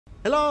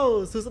Hello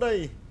សួស្តី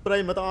ប្រិ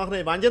យមិត្តទាំងអស់គ្នា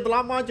បាទយើងត្រឡ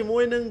ប់មកជាមួ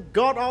យនឹង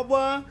God of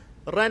War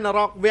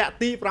Ragnarok វគ្គ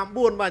ទី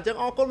 9 បាទអញ្ចឹង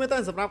អរគុណមែនតើ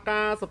សម្រាប់កា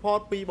រ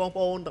support ពីបង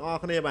ប្អូនទាំងអ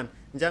ស់គ្នាបាទ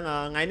អញ្ចឹង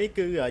ថ្ងៃនេះ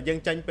គឺយើង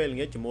ចាញ់ពេលល្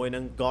ងាចជាមួយនឹ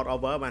ង God of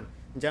War បាទ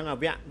អញ្ចឹង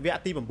វគ្គ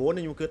ទី 9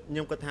 នេះខ្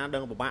ញុំគិតថាដឹ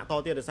ងពិបាកត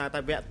ទៀតដោយសារតែ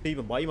វគ្គទី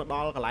 8 មកដ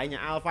ល់កន្លែង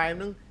Alpha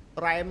ហ្នឹង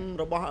RAM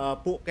របស់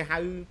ពួកគេហៅ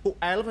ពួក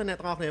Elf អ្នក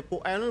ទាំងអស់គ្នាពួ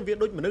ក Elf ហ្នឹងវា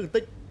ដូចមនុស្សបន្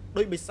តិច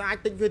ដូចបិសាច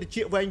តិចវាទៅ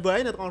ជាវែងៗ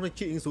អ្នកទាំងអស់គ្នា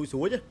ជាស្រួ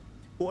យៗ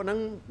ពួកហ្នឹង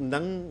មិនដឹ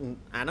ង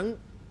អាហ្នឹង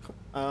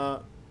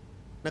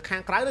នៅខា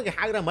ងក្រៅគេ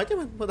ហៅថាម៉េចហ្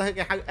នឹងតែ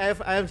គេហៅ F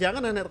អញ្ចឹង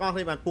ណាអ្នកទាំងអស់គ្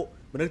នាបាទពួក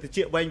មនុស្សតិច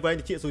វែងៗ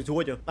តិចស្រួ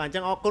យៗបាទអញ្ចឹ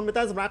ងអរគុណមែន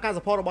តើសម្រាប់ការ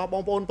support របស់ប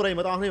ងប្អូនប្រិយ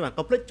មិត្តទាំងអស់គ្នាបាទ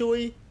កុំភ្លេចជួយ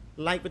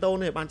like វីដេអូ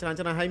នេះបានច្រើន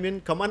ហើយមាន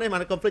comment អីម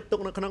កកុំភ្លេចទុក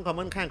នៅក្នុង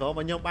comment ខាងក្រោមរប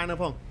ស់ខ្ញុំបានណា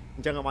ផងអ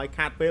ញ្ចឹងឲ្យ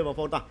ខាតពេលបង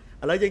ប្អូនតោះ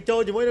ឥឡូវយើងចូល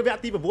ជាមួយនៅវគ្គ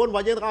ទី 9 រប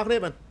ស់យើងទាំងអស់គ្នា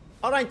បាទ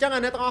អរហើយអញ្ចឹង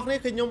អ្នកទាំងអស់គ្នា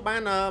គឺខ្ញុំបា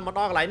នមកដ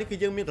ល់កន្លែងនេះគឺ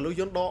យើងមានកលុះ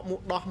យន្ត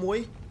ដោះមួយ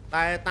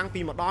តែតាំងពី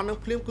មកដល់នឹង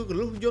ភ្លាមគឺក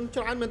លុះយន្ត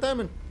ច្រើនមែនតើ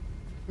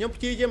ខ្ញុំ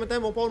ព្យាយាមមែនតើ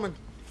បងប្អូនមិន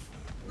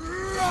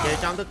គេ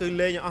ចាំទៅគឺ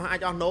លេងអស់អា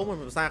ចអស់ណូម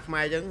ភាសាខ្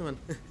មែរអញ្ចឹងមិន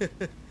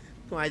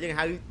ខ្មែរយើង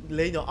ហៅ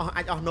លេងអស់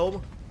អាចអស់ណូម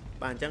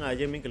បាទអញ្ចឹង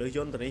យើងមានកលុះយ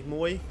ន្តទៅនេះ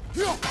មួយ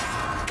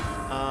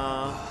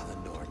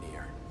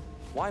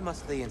Why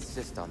must they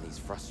insist on these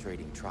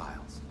frustrating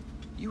trials?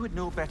 You would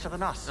know better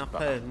than us.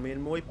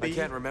 I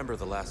can't remember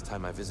the last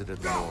time I visited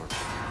the Norse,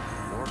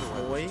 nor do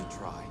I wish to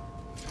try.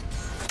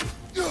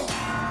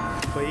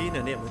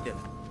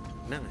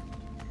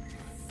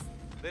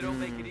 They don't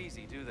make it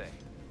easy, do they?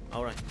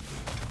 All right.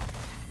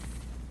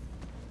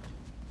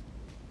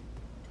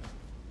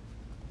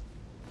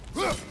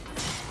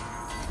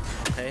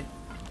 Okay.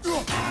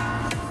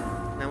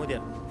 Now we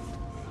did.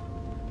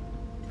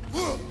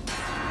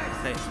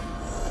 Okay.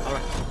 All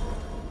right.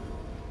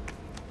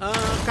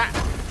 Cạn.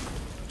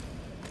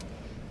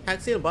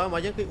 Hàng xin bảo mà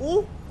dân cái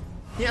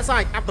nhẹ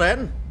sai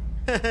upgrade.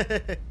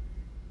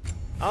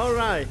 All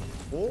right.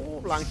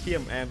 Lang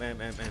chiêm em.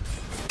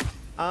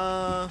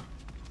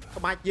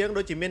 Các bạn dương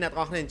đôi chỉ miền nẹt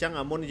ọt này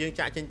chẳng môn dương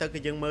chạy trên tay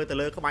cái dương mơ từ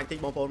lơ các bạn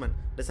thích bom phôn mình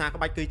để sao các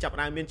bạn cứ chập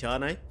đang miền trở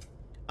này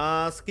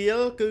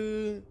skill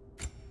cứ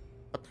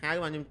bật thái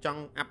mà nhưng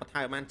trong áp bật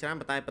thái man chán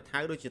bật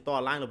thái đôi chỉ to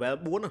lang là bé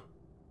 4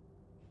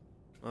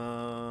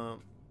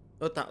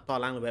 to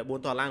lang là bé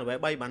 4 to lang là bé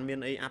bay bàn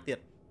miền ấy áp tiệt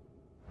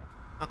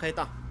ok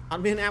to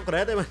ăn miền áp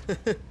cái đấy mà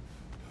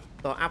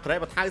to áp cái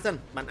bật thái dân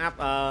bạn áp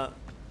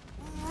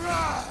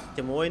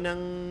chỉ môi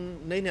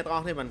năng nấy nẹt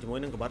ọt này bạn chỉ môi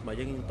năng của bật mà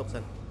dương tục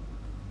dân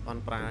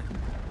còn pra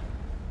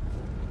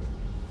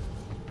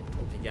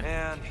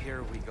And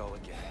here we go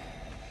again.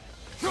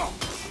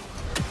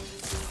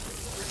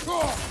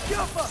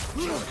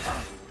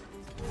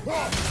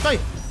 Đây,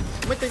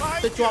 mấy tên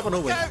cho vào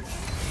đâu vậy?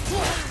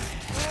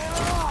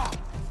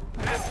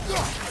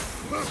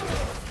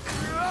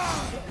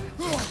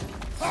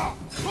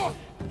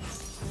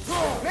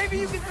 Maybe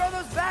you can throw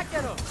those back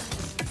at him.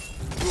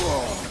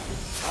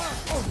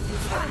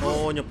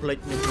 Ô, nhập lịch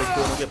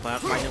cô nó kịp phá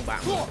bay nhằng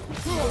bạn.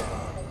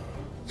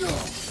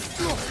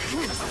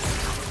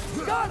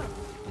 Got him.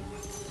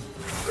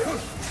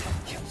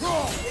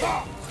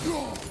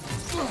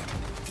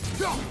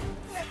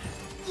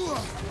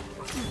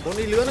 Con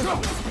đi lứa nữa.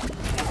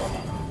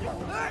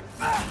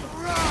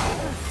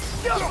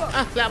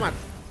 À, lạ mặt.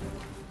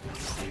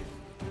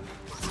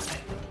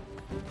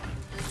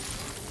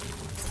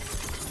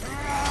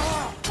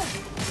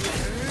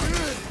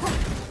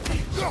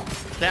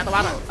 Lẹ tao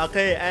bắt rồi. Ok,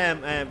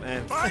 em.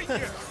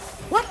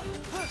 What?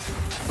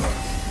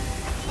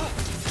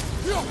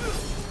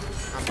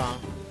 An toàn.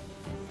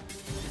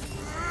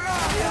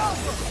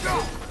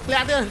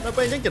 Lẹ đi, nó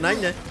bên những chuyện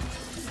anh vậy.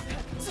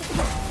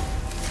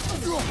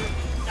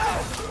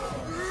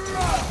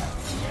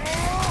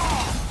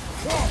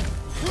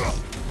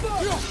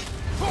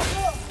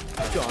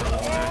 Trời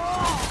ơi.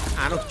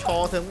 À nó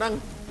cho thêm đăng.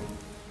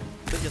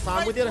 Đừng chỉ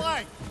sao mới tiết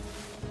này.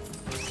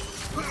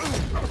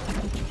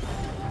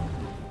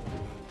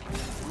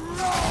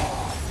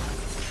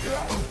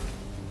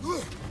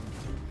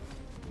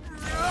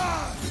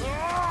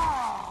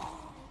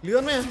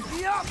 Lươn mẹ.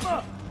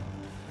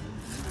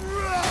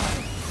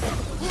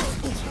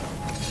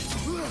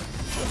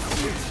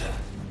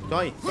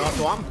 Trời, cho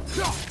xóm.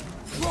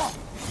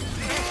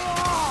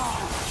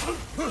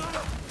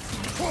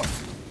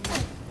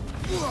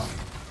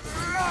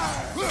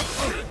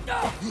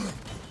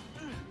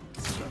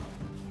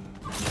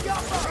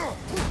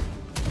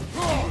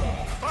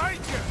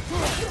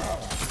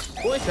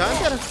 Ôi trời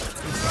ơi.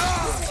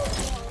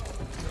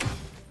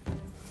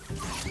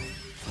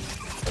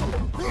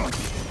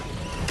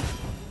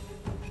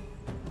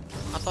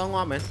 To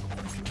ngon mày.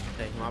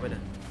 Đây ngon bên này.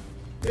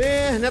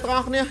 Ê, nè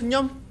to nè,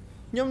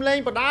 nhom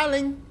lên và đá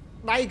lên.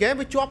 Đay game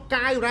với chop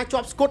cay ra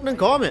chop scott nâng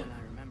có mày.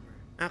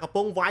 À cả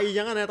pông vay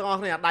chẳng nè to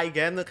nè, đay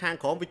game nó khang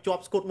khóm với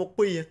chop scott một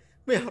pi.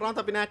 Mày ron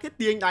ta pina cái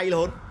tiền đay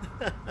luôn.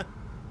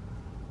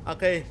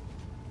 Ok.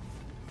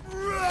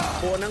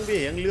 Bộ năng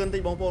bị lươn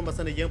tới bóng bồn mà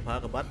sân này dương phở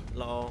cả bắt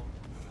lo.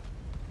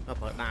 Nó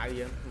phở đại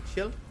dương,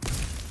 chill.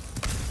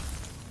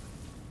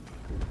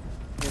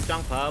 Nhưng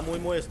trong phở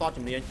mùi start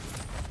chùm đi anh.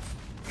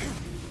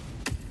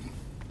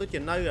 Tôi chỉ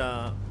nơi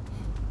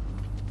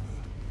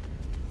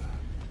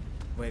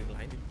quay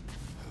lại đi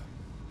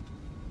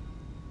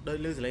đôi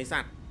lư sẽ lấy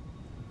sạt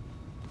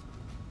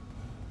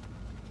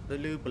đôi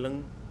lư bờ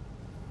lưng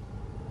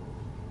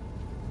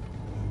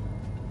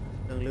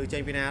đừng lư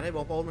chơi Vina đấy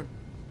bóng ôm mình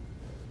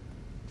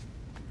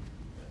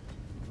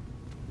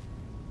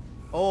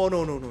oh no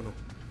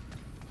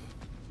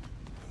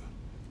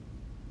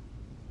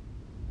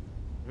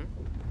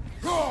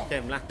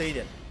kèm lạc ti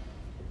điện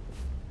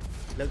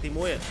lần tí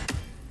mũi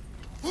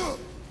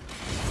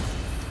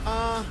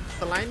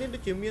tờ lái nên được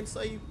chiều miên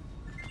xây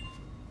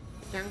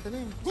căng thế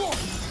này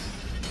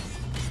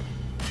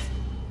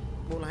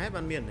bộ là hết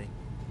ban miền này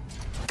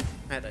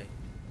hai đấy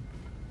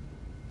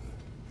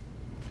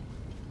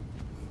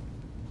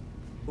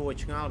cua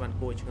chngao bạn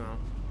cua chngao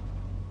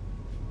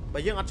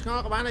bây giờ ăn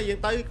chngao các bạn này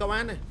dừng tay các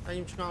bạn này anh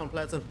em chngao làm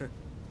pleasant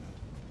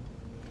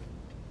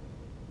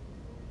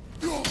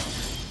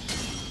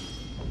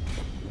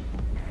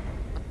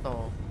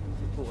to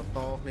cua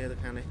to này được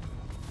hàng này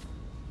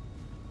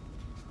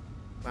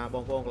và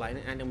bong bong lại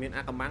này anh trong miền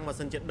cầm bắn và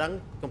sân trận đắng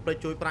complete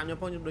chui pram nhau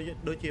phong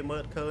đôi chia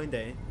mơ khơi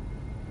để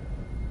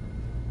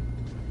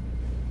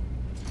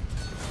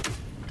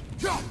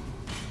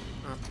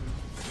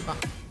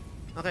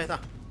ok ta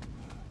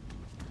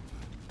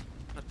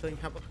khơi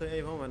hấp khơi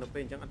ấy không mà nó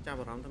bên chẳng ăn cha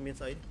vào rắm thằng miền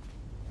sấy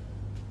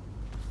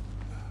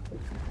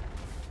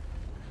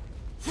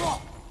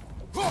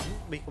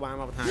bị các bạn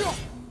mà thằng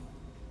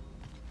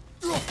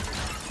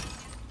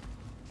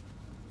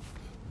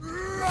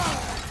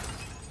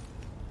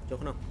chỗ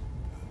không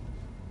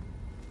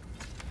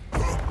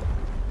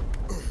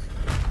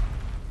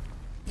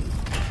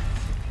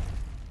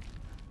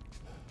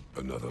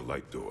Another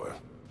light door.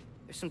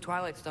 There's some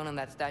twilight stone on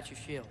that statue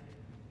shield,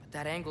 but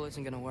that angle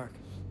isn't gonna work.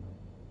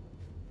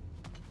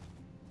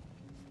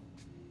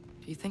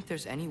 Do you think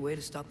there's any way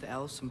to stop the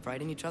elves from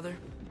fighting each other?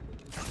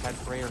 Had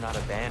Freyr not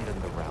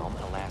abandoned the realm,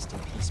 a lasting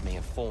peace may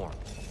have formed.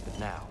 But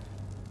now...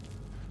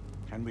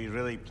 Can we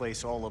really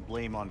place all the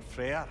blame on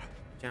Freyr?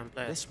 This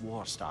This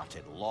war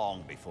started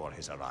long before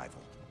his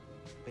arrival.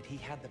 But he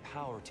had the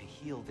power to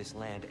heal this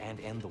land and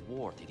end the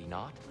war, did he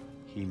not?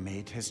 He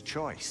made his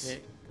choice.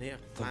 yeah,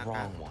 The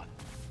wrong one.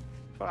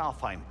 For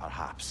Alfheim,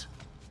 perhaps,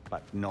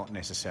 but not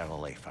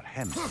necessarily for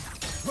him.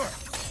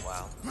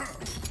 Well, I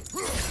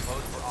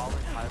suppose we're all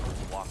entitled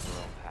to walk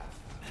their own path.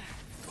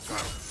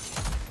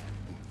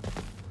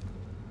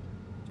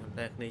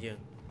 đây này chưa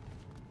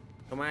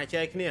không ai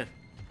chơi cái nè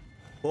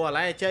của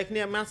lại chơi cái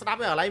nè mang đắp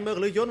ở lại mơ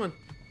lưới chốn mình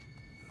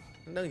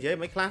đang dễ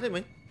mấy class đấy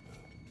mình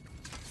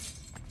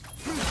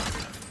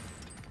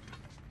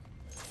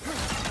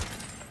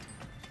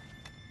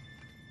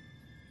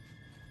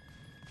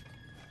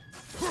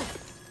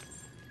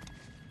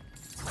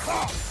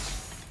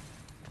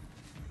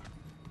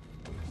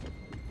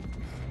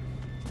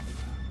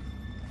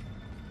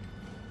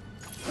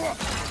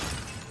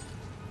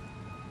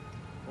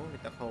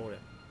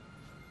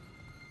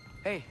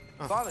Hey,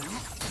 father,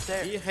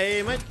 there. Ý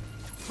hề mấy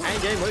anh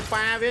vậy mỗi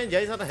pha với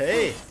vậy sao ta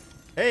hề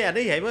ê anh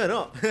đi vậy mới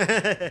nữa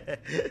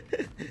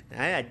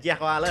ấy à giặc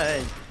qua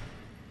lên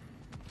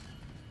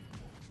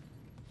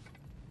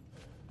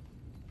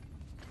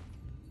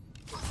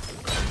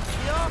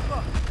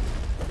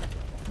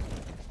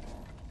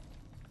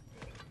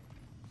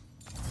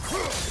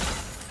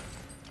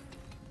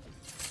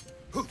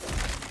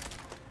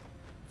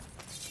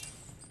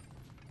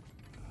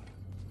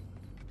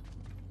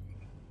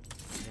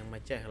mà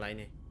chạy lại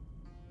nè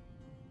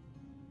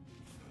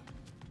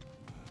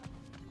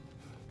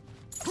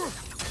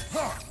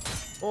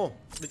ô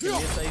được chuyện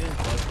đi xây lên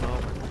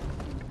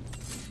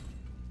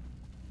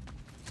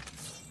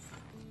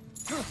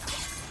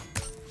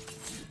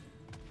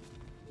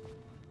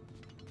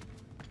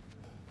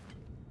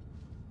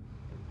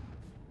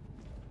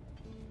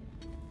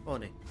ô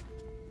này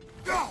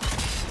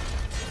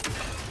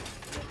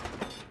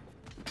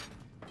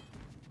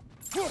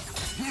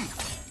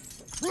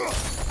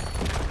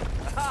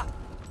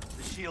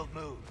The shield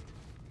moved.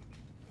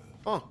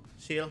 oh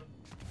shield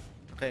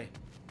ok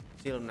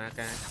shield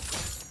naka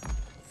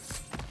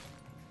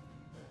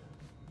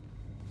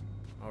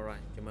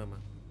alright cho mơ mà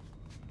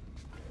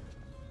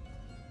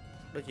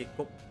đôi chỉ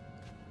cục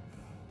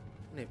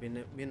này bên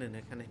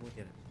này khăn này mua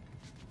tiền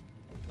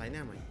lấy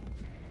nào mày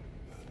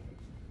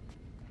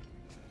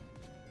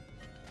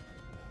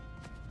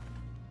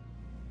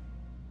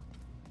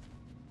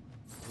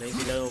lấy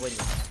video bên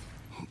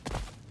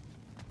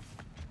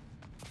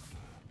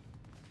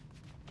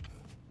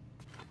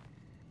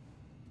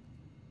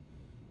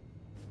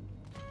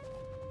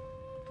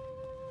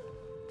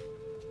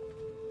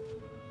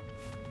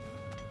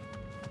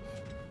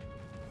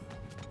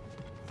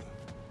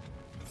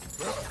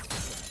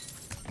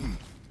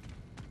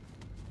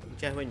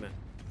chơi mình mà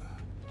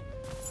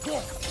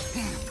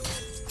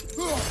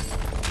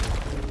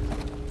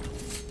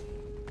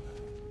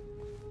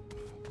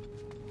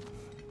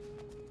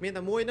miền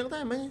tà muối nó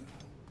thế mấy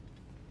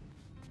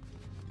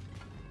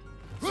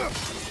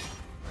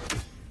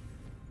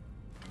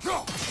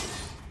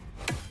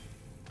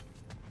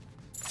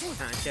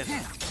chết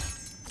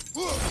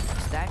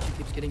Statue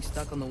keeps getting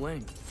stuck on the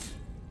wing.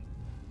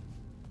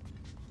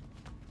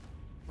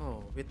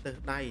 viết từ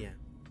đây à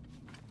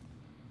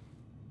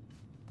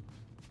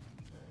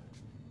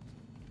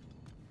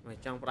mày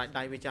trong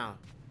đây với chào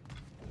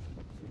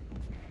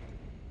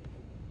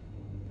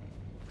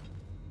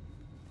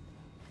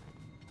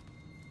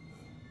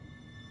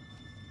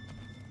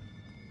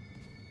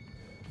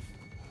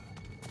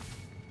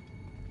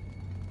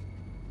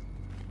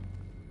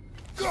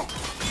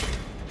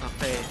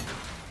ok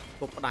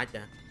cục đây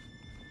chả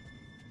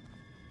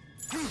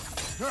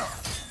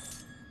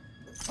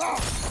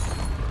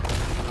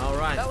all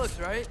right That looks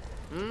right.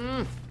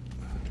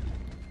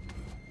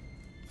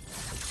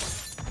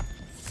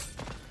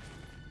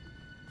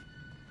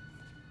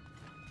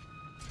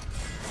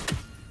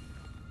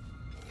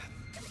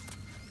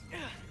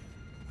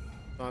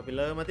 Rồi bị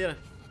lơ mà tiếc này.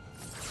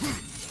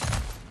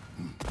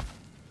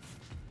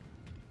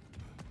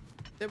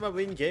 Thế mà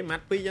Vinh chế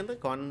mặt pi dân tới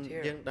còn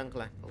dân đăng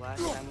lại. The last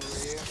time we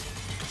were here,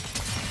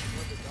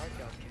 what the dark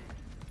elf came.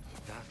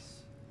 That's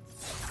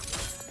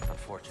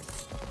unfortunate.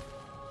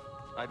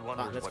 I'd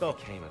wondered let's what go.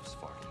 became of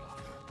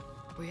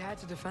Svartalfheim. We had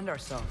to defend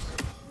ourselves,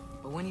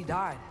 but when he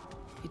died,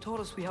 he told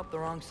us we helped the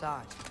wrong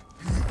side.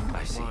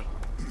 I see.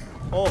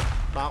 Ô,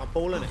 đỏ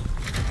pu lên này.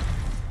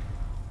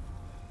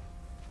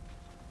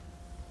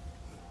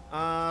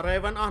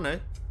 Raven on này.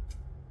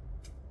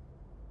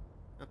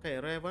 Ok,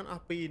 Raven on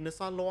pi nó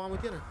sao lo mới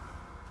tiếc này.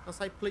 Nó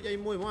sai click ai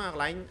mui mà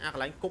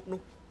lạnh cục nu.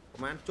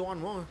 Mà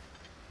tròn mà.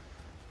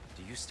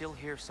 Do you still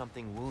hear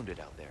something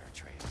wounded out there,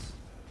 Atreus?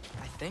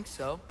 I think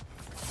so.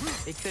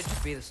 It could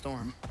just be the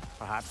storm.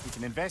 Perhaps we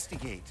can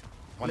investigate.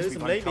 Once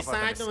Listen, we've lady,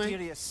 uncovered the beside me.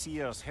 mysterious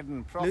seer's hidden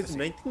Lưu sầm prophecy.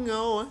 đấy tiếng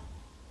ngô á.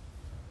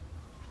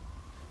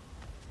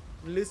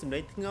 Lưu sầm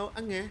đấy tiếng ngô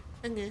ăn nghe.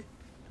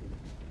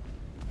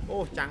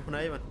 Ô chẳng con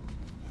ấy mà.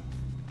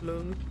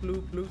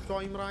 Lưu cho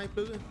im rai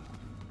plư.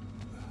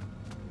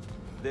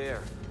 There,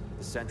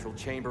 the central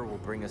chamber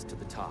will bring us to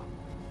the top.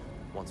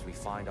 Once we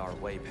find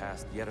our way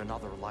past yet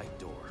another light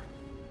door.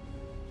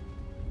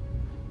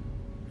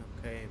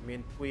 Ok,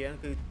 miền khuya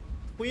cứ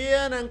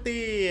khuya năng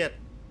tiệt.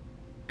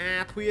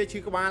 À khuya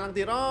chỉ có 3 năng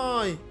tiệt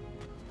rồi.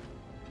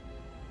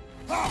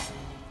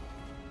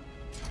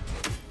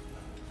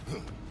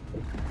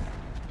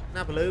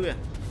 Nạp lư kìa.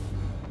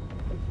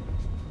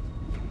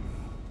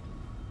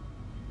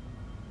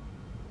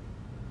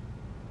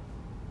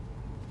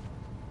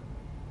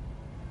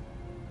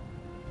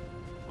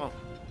 Oh.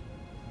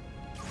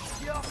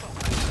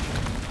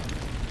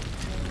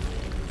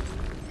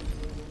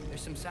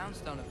 There's some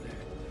soundstone up there.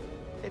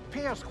 It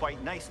pairs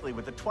quite nicely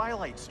with the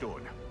Twilight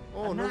Stone.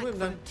 Oh, A no, knack wait a for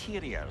minute.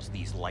 interiors,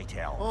 these light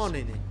elves. Oh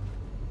này này.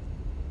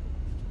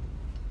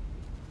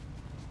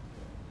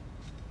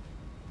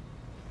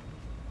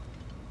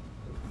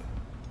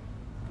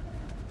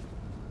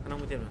 Anh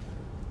không biết rồi.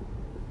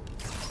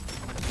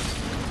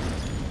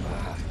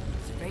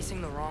 It's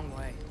facing the wrong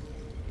way.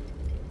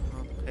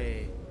 Ok.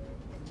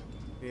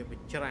 Về bị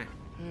chra.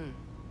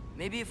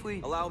 Maybe if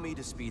we... Allow me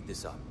to speed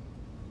this up.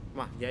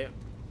 Mà vậy.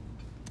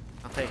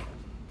 Ok.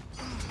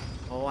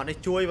 Ồ anh ấy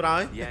chui vào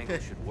rồi. The angle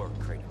should work,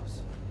 Kratos.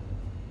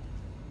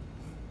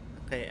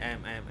 Ok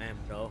em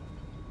bro.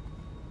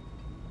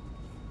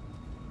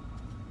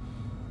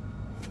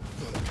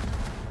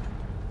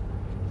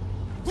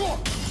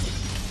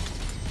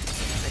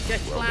 Chết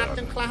class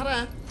chân class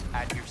ra.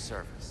 At your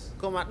service.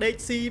 Có mà đếch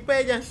CP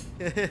nha.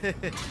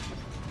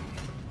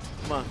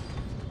 Mà.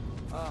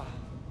 Ah,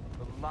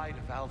 the light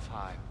of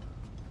Alfheim.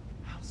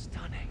 How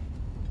stunning.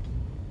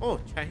 Ô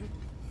tránh.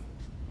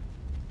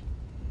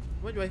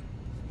 Mất vậy.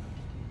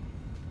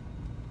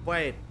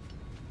 Wait.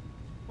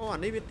 Ô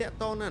anh ấy biết tẹt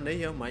to nè, anh ấy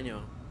hiểu mày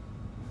nhở.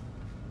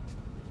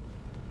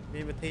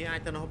 Mình phải thi ai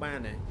cho nó ba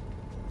này.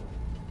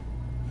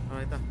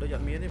 Rồi ta, đôi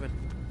dọn miếng đi mình.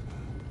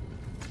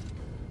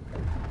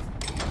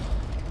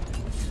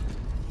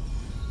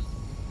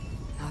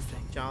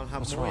 Nothing. Chào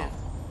hầm What's mũi. wrong?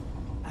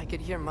 I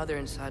could hear Mother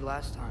inside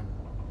last time,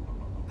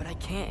 but I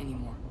can't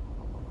anymore.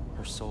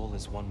 Her soul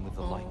is one with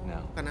the light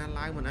now, Cả nan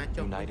like mình ai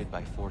cho. united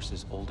by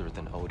forces older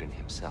than Odin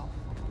himself.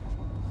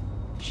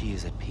 She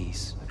is at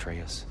peace,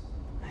 Atreus.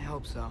 I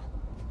hope so.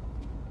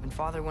 When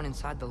Father went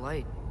inside the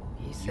light,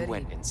 he You said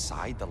went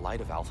inside the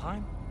light of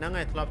Alfheim? Nó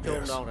ngày thọp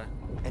chôn đâu rồi.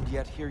 And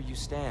yet here you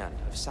stand,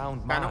 of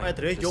sound Cả nó mind,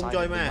 Atreus dùng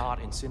chơi decidedly mà. not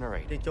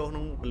incinerate. Đi chôn nó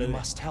You lừa.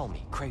 must tell me,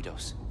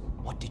 Kratos,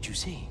 what did you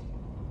see?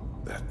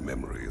 That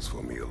memory is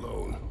for me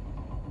alone.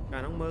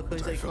 Cả nó mơ khơi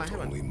I dây felt class bạn.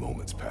 only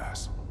moments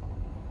pass.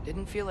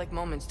 didn't feel like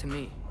moments to me.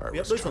 I Biết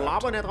was đôi sờ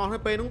lóp trapped. này con thấy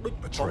pe nó đôi có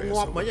Atreus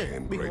ngọt mấy vậy.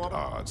 overcame Bị great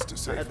ngọt. odds to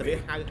save Atreus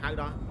me. hai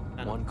đó.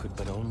 One could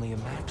but only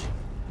imagine.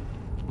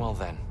 Well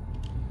then,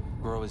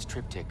 grow his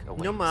triptych awaits.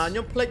 Nhưng mà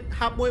nhóm click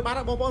hấp môi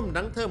bán bông bông mình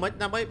đăng thơ mấy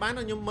làm bay bán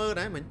nó nhóm mơ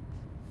đấy mình.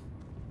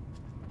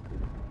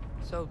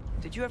 So,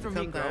 did you ever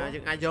Không meet ta Groa?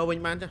 những ai vô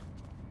mình bán cho.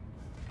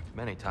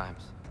 Many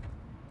times.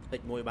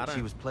 Tịch môi bán.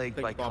 She was plagued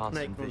by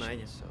constant này nhỉ.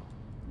 visions, so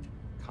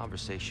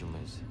conversation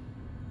was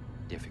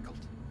difficult,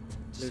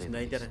 to Lưu say sầm the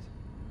lấy cho least. này.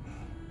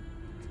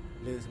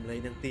 Lưu sầm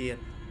lấy năng tiền.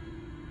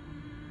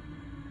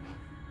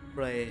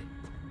 Frey.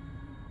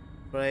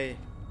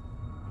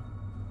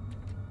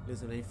 Lưu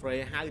sầm lấy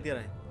Frey hai cái tiền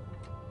này.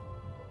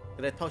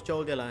 Cái này thao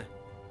trâu kia là.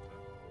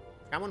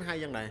 Cảm ơn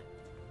hai dân này.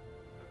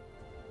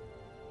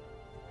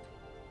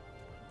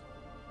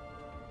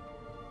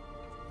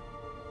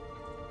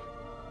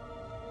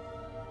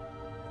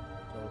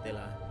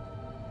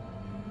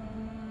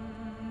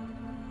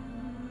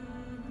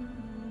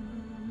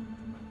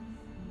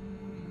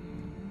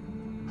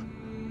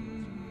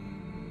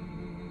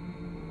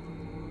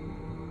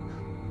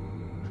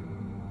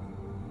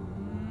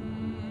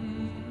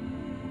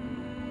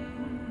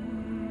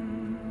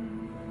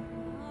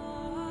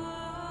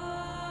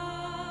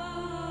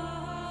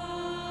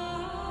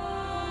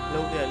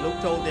 lúc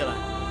trâu tiền rồi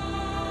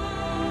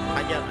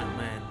ai giờ hẳn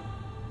mà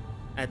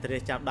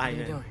Atreus chạm đai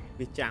này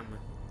bị chạm mà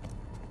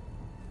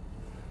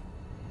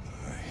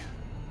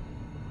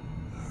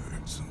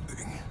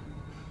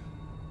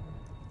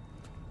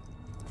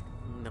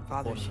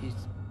Father, she's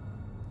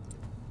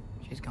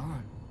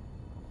gone.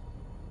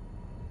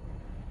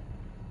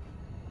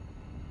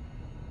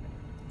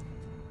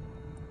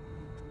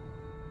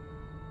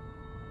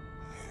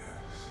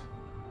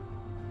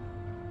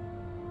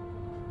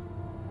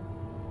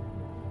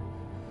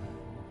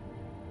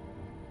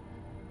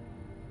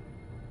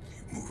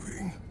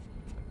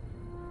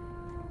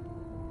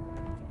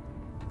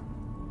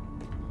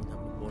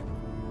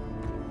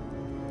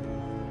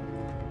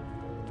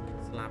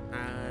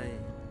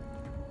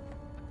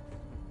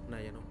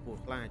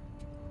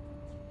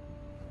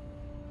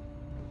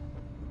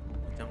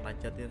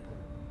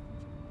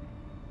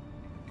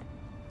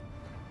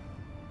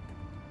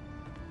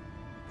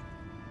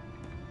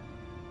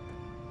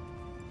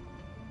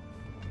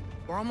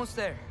 We're almost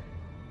there.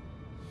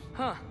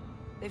 Huh.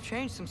 They've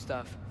changed some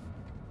stuff.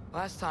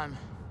 Last time,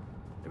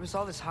 there was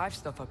all this hive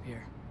stuff up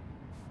here.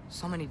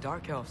 So many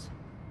dark elves.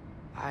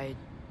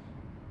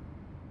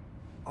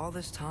 All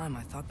this time,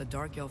 I thought the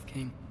dark elf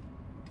king...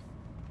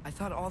 I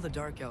thought all the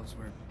dark elves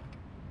were...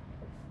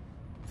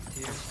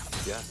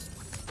 Tears. Yes.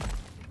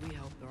 Did we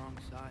help the wrong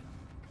side?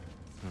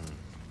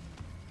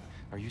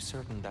 Are you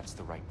certain that's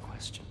the right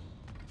question?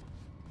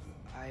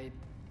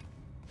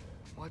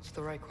 What's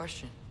the right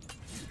question?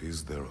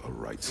 Is there a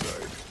right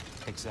side?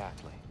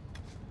 Exactly.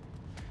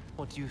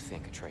 What do you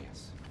think,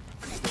 Atreus?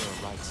 Is there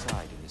a right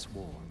side in this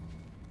war?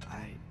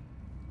 I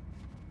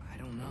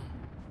don't know.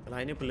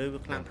 Then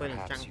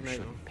perhaps you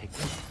shouldn't pick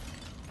one.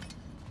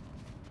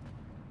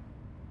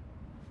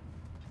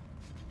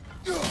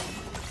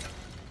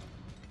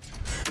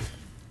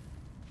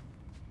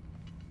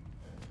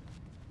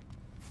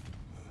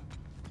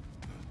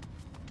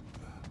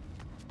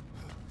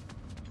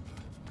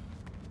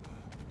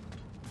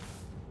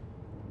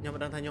 Nhưng mà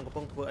đang thay nhau của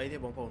phong thua ấy thì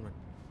bóng phồn mình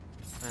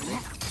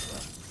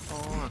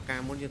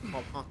càng muốn như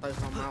hộp họ tới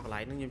không mau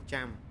lại nó như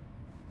trăm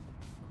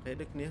thế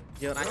đức nhé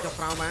giờ đã cho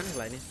phao bán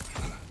lại nè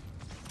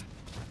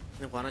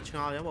nhưng quả nó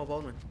cho nhớ bóng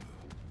phồn mình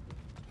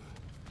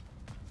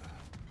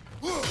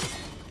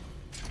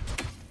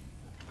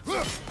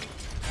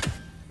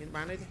miếng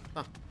bán đấy đi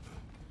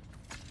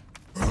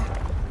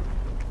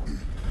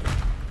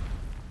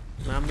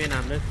làm miếng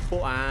làm đấy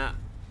bộ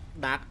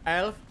Dark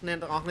Elf nên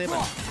tao óc lên mình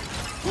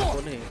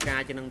cuốn hình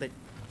ca cho năng thịt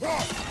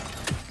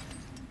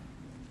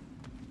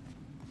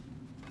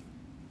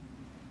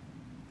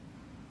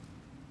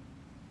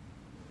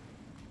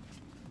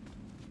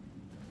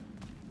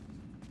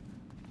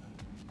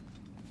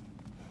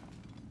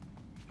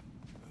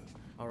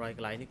alright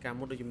cái này ní cam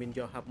muốn đôi cho mình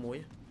cho hấp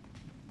muối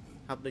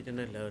hấp đôi cho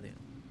nên lờ nè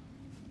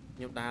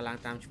nhưng ta lang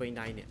tam chui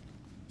đây nè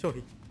trời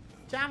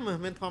chám mà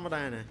men thom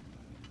đà nè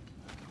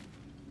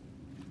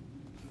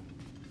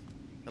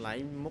cái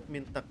này múc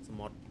miên tật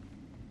một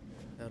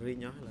ri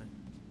nhó lại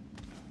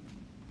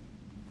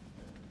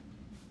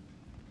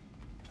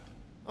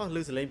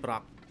lư sẽ lên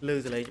bọc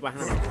lư sẽ lên cho bạn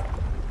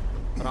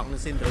bọc nó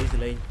xin tới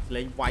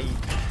lên quay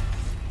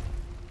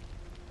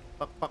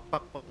bắc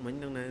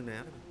mình đang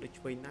nè để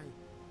chui này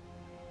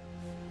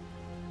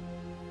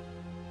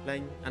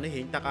lên anh ấy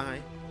hiện tắc à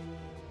hay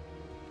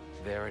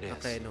There it is.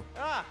 Okay, no.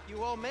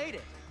 You all made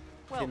it.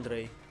 Xin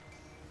ri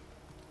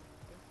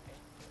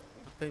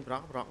tên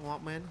bọc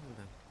ngọt men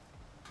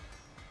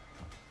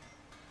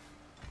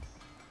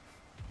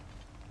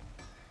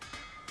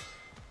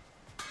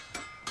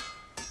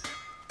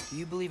Do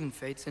you believe in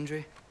fate,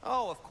 Sindri?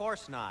 Oh, of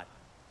course not.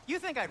 You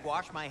think I'd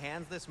wash my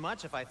hands this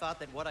much if I thought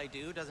that what I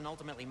do doesn't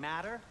ultimately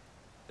matter?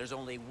 There's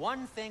only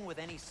one thing with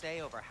any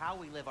say over how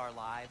we live our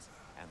lives,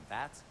 and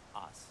that's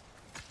us.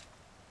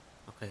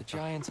 Okay, the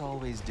giants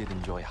always did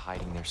enjoy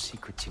hiding their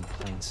secrets in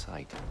plain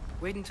sight.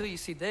 Wait until you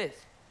see this.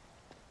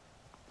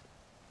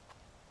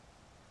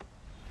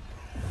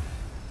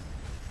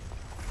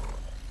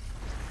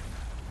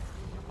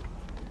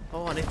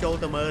 anh ấy trôi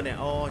tờ mơ nè,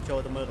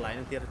 trôi tờ mơ lại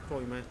nó kia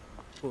trôi mà,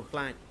 cuộc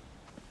lại,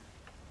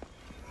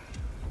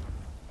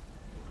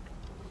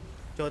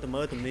 trôi tờ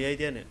mơ tụm này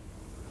kia nè,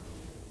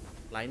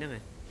 lại nè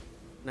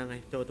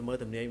này, trôi tờ mơ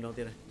tụm này đâu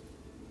kia này,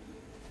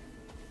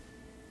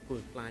 cuộc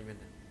lại bên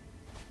này.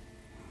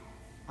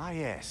 Ah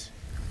yes,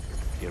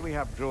 here we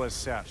have Groa's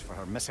search for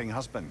her missing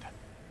husband.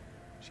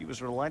 She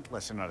was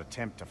relentless in her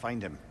attempt to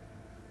find him,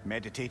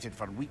 meditated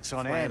for weeks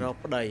on end.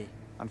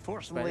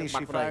 Unfortunately,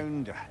 she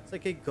found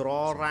something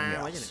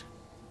else.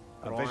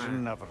 A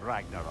vision of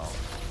Ragnarok.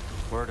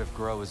 Word of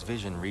Groa's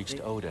vision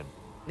reached Odin.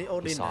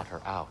 He sought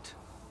her out,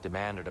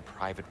 demanded a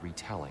private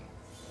retelling.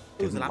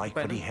 Didn't like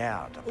what he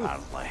heard,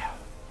 apparently.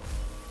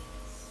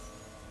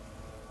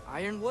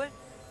 Ironwood?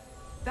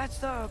 That's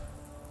the...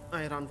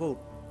 Ironwood.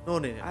 No,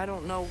 I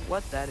don't know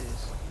what that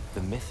is.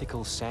 The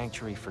mythical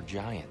sanctuary for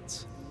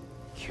giants.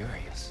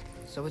 Curious.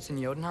 So it's in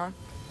Jotunheim?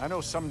 I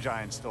know some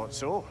giants thought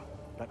so,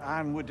 but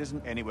Ironwood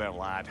isn't anywhere,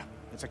 lad.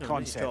 It's a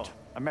concept,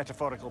 a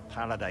metaphorical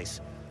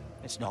paradise.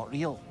 It's not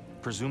real.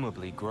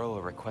 Presumably, Groa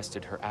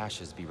requested her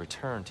ashes be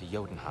returned to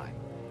Jotunheim,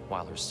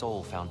 while her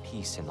soul found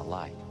peace in the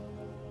light.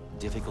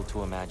 Difficult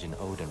to imagine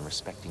Odin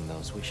respecting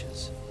those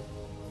wishes.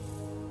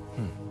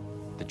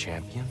 The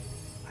champion?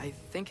 I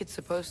think it's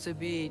supposed to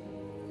be...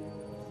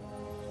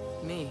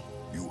 me.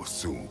 You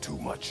assume too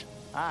much.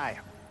 Aye.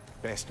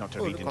 Best not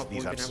to read into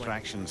these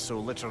abstractions so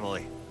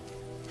literally.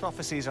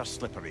 Prophecies are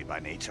slippery by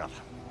nature.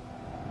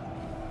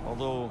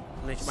 Although,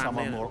 some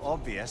are more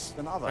obvious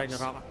than others.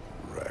 Ragnarok.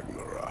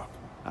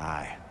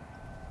 Aye.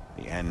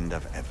 The end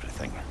of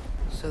everything.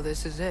 So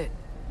this is it.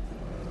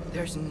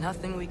 There's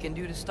nothing we can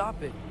do to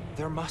stop it.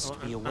 There must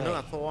be a way.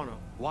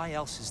 Why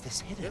else is this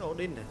hidden?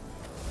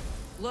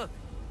 Look,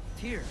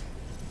 Tyr.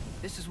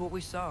 This is what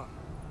we saw.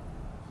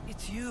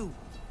 It's you,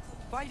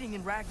 fighting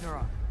in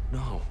Ragnarok.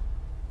 No.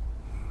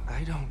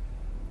 I don't...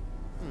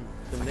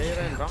 What's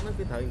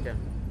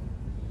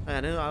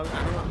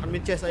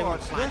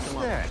this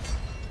then?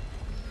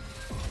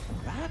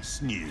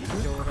 That's new.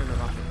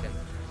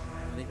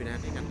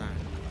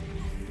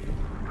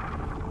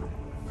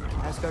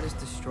 Asgard is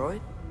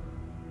destroyed?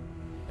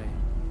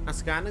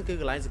 Asgard ហ្នឹងគឺ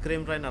កន្លែងសង្គ្រា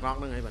ម Ragnarok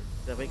ហ្នឹងហើយបាទ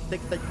តែវិញតិ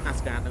ច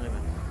Asgard ហ្នឹងហើយ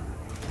បាទ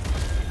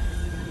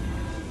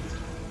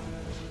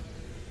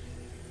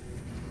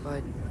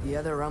But the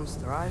other realms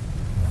thrive?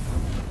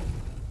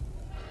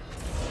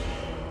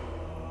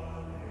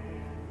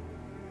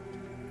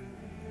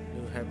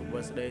 You have a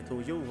birthday to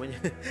you when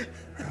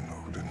And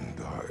Odin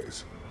dies.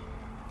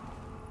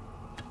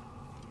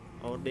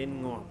 Odin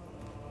ងាប់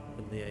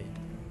ជំនាយ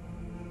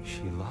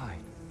She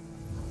lied.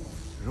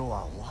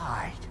 Groa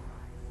lied.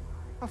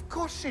 Of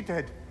course she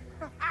did.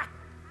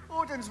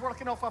 Odin's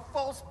working off a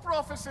false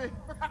prophecy.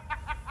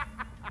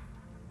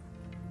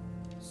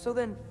 So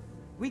then,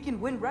 we can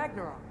win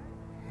Ragnarok.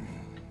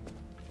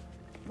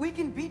 We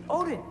can beat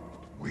Odin.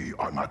 We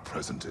are not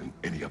present in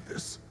any of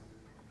this.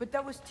 But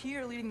that was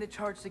Tyr leading the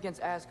charge against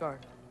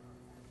Asgard.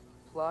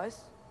 Plus,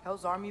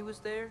 Hell's army was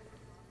there.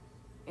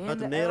 And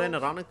the elves,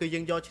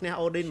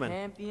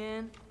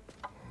 champion.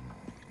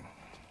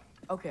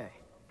 Okay,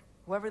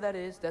 whoever that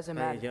is doesn't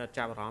matter.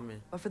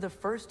 But for the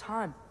first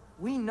time,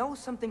 we know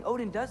something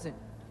Odin doesn't.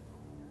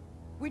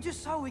 We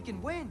just saw we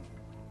can win.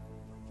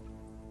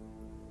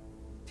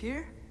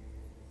 Tyr?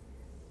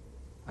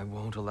 I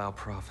won't allow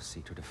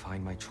prophecy to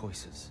define my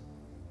choices.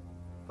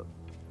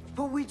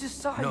 But we just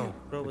saw you.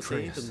 No,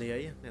 Atreus.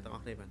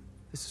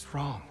 This is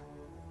wrong.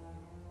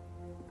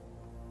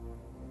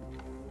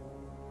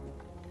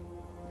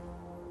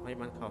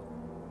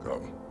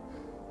 Come.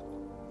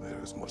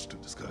 There is much to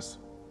discuss.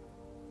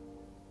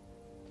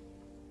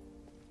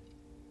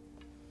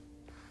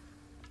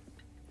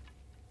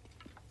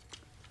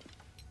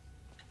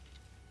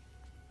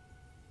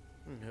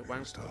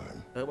 It's time.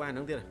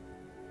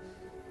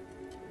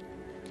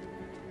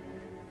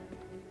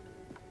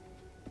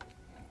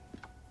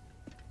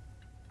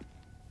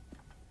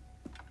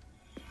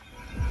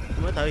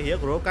 Mới thời hiểu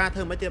của ca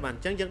thơ mấy chơi bạn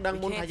chẳng chẳng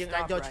đang muốn thay dân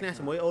ai cho chne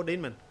mỗi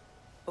Odin mình.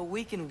 But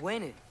we can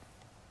win it.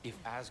 If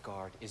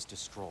Asgard is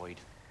destroyed,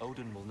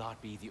 Odin will not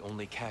be the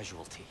only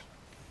casualty.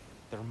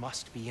 There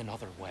must be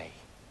another way.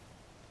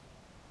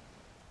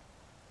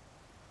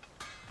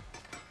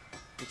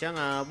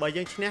 Chẳng bởi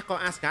dân chne có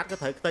Asgard có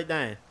thể tới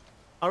đây.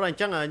 Ở đây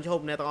chẳng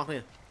hôm nay tao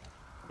nè.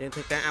 Dân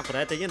thực ca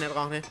upgrade tới này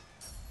tao nè.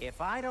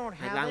 If I don't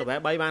have it,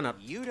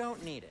 you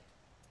don't need it.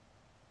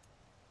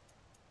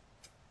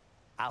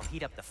 I'll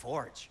heat up the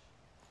forge.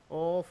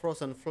 Oh,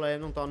 frozen flame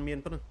នឹងតន់មាន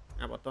ប៉ុណ្ណឹង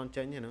អាប់អត់តន់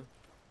ចេញទេណា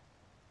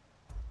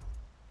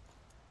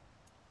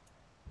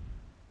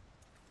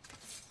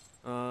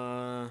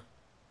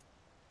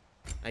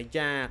អា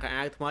យ៉ាកៅ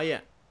អៅថ្មី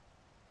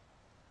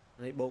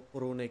នេះបូក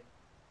runic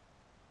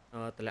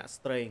តម្លាក់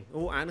string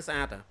អូអានេះស្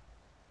អាត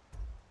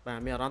បាទ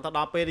មានអារម្មណ៍ថាដ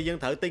ល់ពេលដែលយើង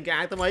ត្រូវទិញកៅ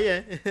អៅថ្មីហ៎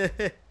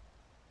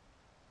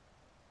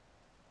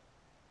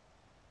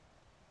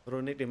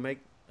runic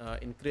damage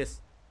increase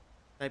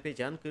តែពេល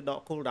ច្រើនគឺដក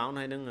cool down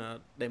ហើយនឹង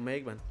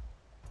damage បាទ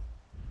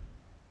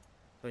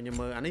tôi nhớ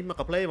mơ anh ấy mà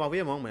cặp play vào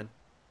với món mình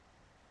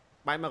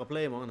bay mà cặp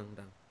play món nằng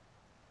đằng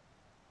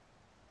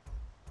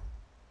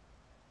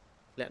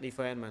lẹ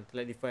defense mà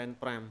lẹ defense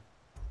pram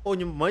ôi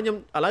nhưng mới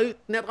nhưng ở lấy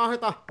net có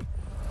hết to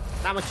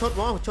đang mà chốt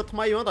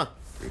thay món to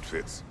It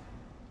fits.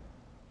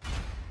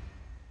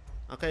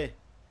 Ok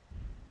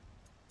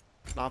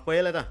đỏ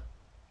phê lên ta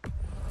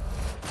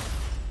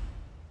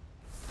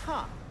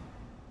Huh.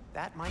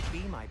 That might be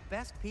my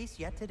best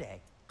piece yet today.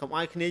 không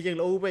ai kia nhưng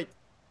lũ vậy.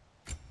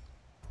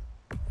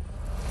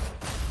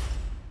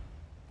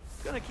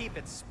 Gonna keep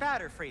it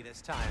spatter free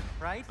this time,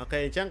 right?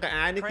 Okay, chẳng cái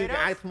ai này cứ cái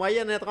ai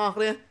mấy này to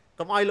kia,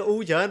 không ai là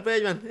u chởn phê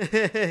mình.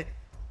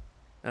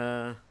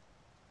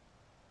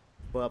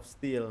 Bob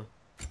Steel.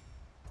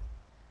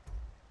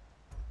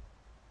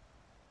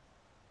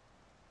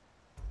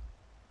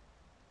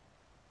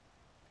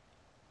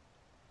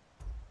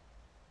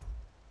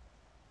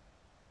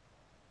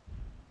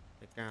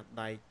 Cái ca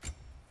đai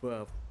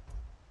verb.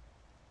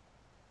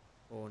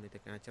 Ô này cái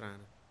ca chả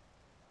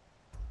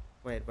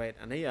Wait,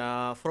 anh ấy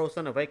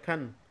Frozen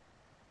Awaken.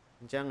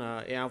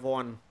 Chẳng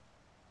Airborne.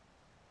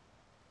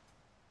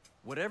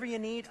 Whatever you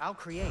need, I'll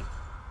create.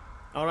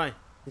 Alright,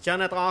 Chẳng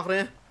nè tao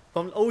kìa.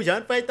 Còn ui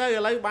giỡn phê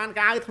tới lấy bàn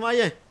cao thầm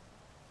ấy.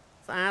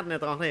 Sát nè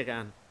tao kìa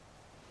kìa.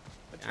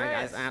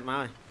 Ai sát mà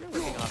ơi. You're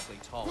looking awfully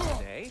tall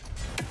today.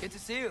 Good to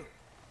see you.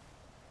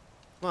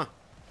 Mà.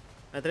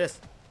 Atreus.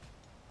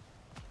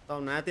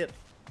 Tao ná tiết.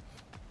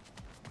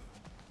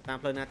 Tam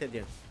plơi ná tiết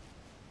dừng.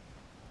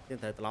 Trên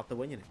thời tao lọc tôi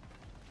với như này.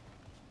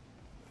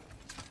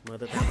 Mở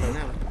tôi tam plơi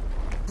ná.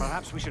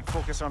 Perhaps we should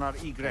focus on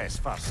our egress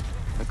first.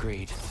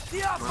 Agreed.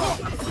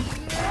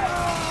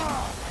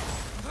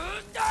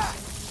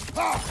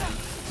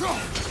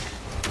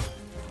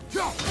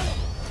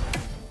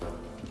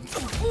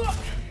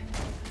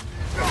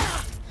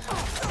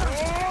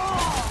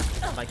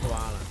 Tay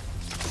qua là.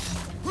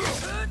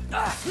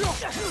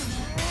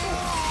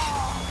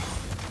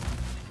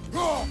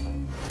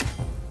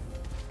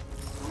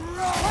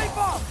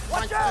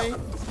 Watch out!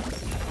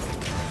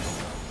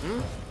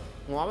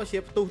 Ngó với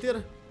xếp tu tiết.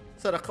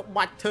 Sao là không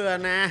bạch thừa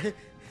nè.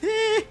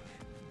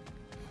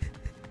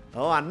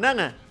 Ồ ảnh nâng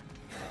à.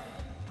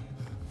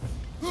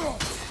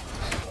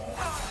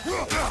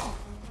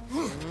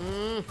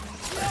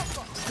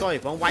 Rồi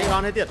vòng quay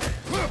con hết tiệt.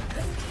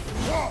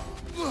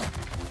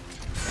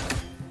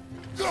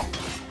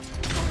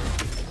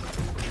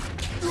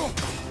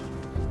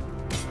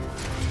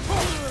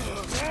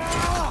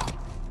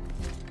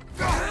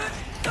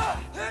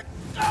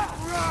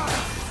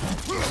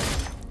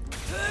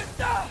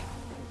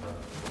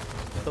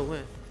 Tu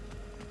này.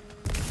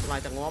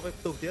 Lại chẳng ngó với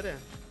tu tiết này.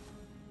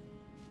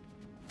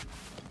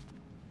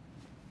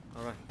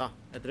 Alright, to,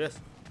 Atreus.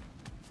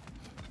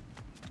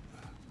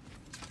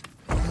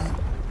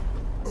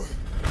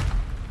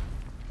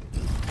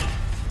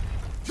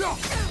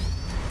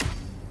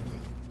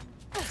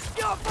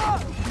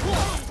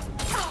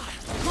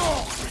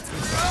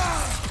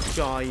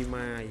 Trời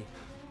mày.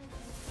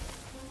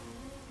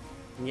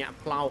 Nhạc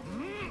plau.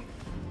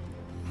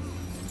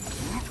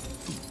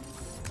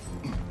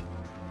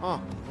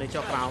 Đây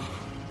cho plau.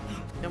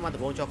 Nhưng mà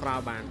tụi con cho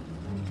plau bạn.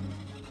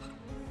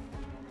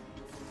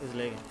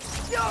 Lên.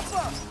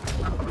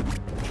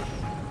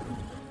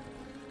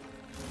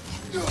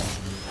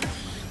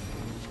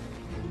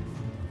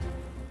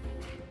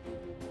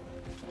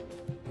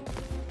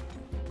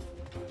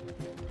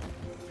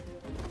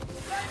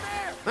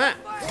 Nè.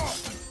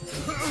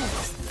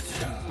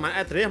 Mà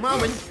Atreus máu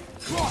mình.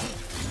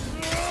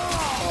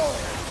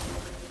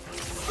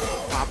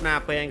 Bạp nà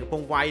pen cái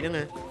phong quay nữa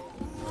nè.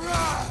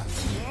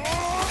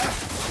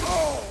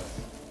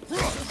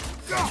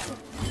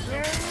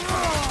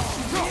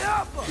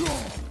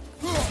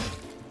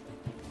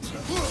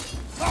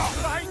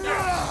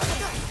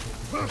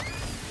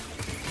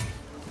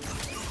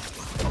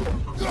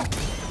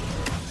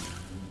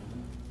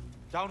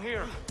 Down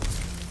here.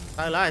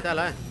 Tay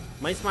lại.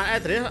 Mấy smart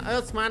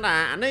Atreus, smart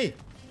là anh đi.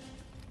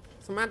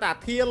 Smart là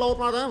thia lột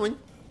vào đó mình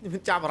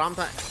chạm vào rõm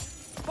thôi.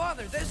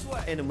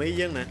 Enemy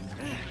dân nè.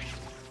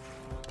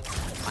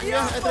 Anh nhá,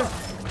 Atreus.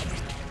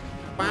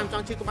 Bam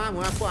trong chiếc của ba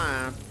mua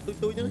quả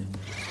tui chứ.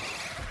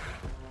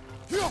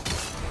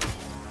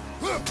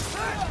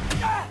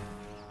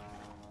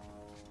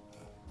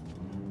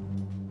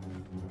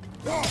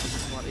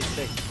 What is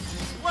this?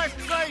 Left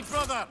side,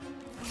 brother.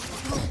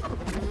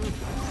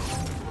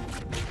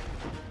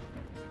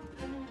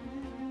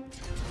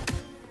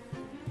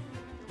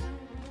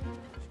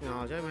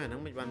 Ngò chứ mà nó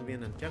mình bàn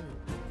viên hẳn chắc.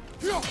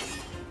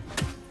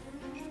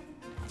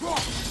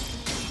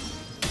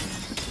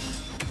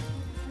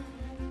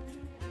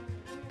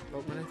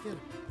 Lột mà đây kia.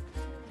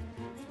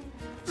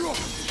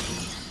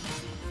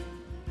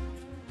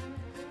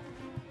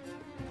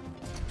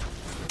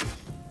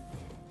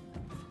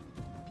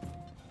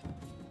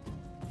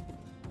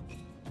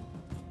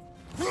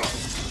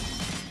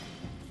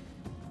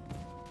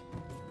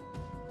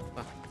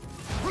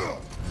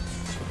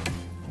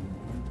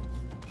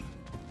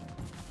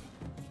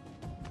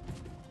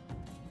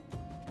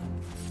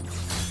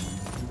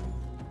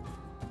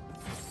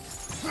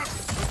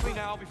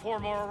 Now before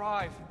more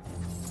arrive.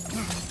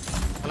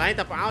 Lấy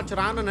tập áo cho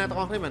ráo nữa nè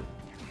tao thấy mình.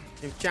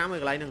 Em chăm cái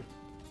lấy nè.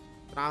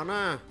 Ráo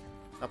nó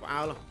tập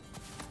áo luôn.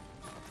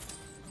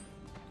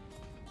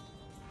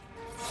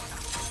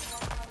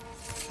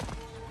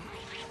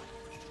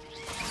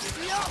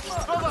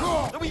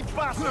 Brother, the wee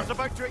bastard's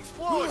about to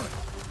explode.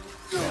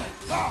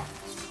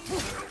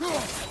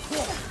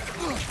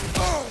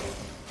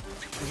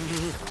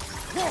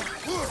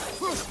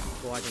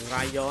 Qua chẳng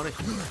rai vô này.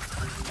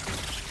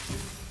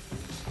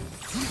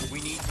 We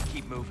need to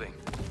keep moving.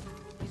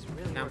 He's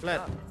really Now, worked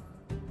Fled. up.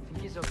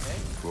 Think he's okay?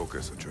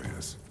 Focus,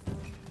 Atreus.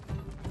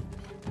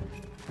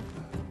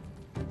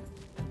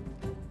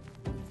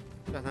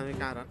 Cả thằng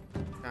cá đó.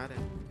 Cá đây.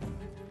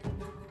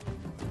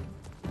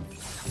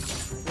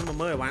 Nhưng mà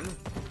mới bắn.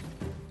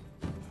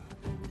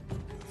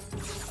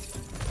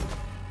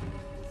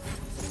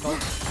 Không.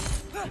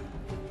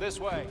 This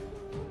way.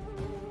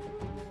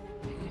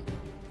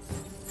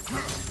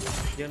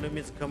 Dương nơi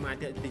mình không ai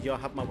thì do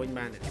hấp mà bên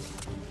bàn này.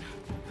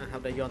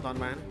 Hấp đây do toàn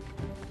bán.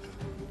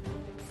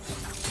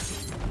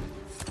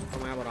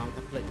 Không ai bảo rong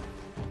thất lịch.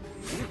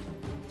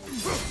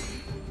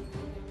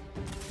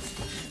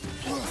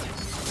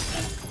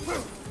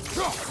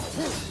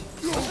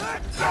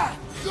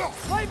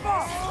 Play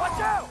ball!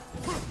 Watch out!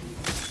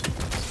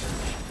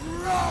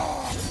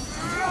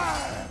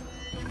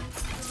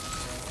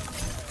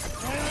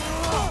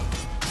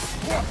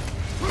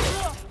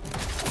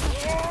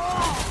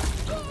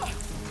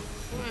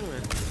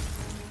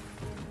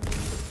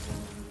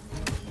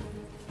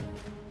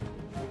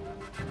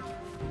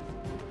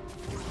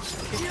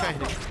 Cái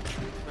này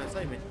là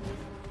sao vậy?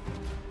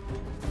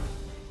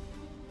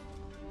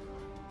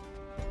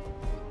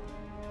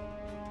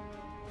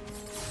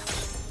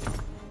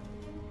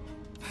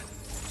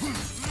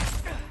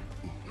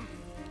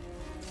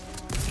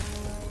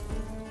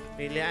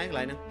 Đi lấy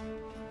lại nè.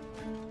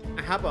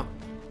 À hấp à?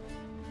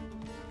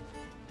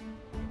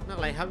 Nó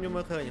lại hấp nhưng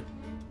mà khơi nhỉ?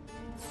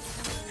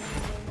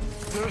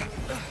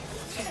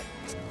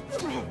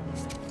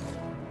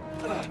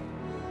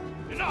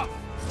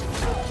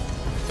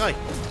 Trời.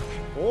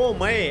 Ô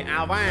mê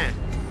ảo va.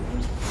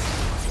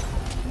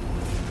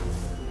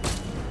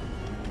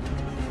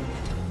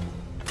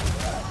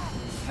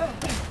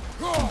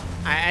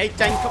 Ai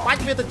tranh có bách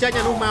với tôi chơi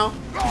nhà luôn mau.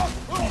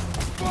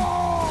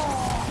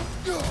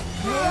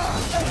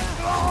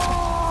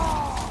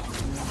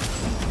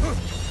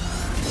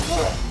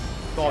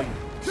 Rồi.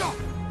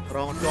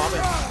 Rồi con chó vậy.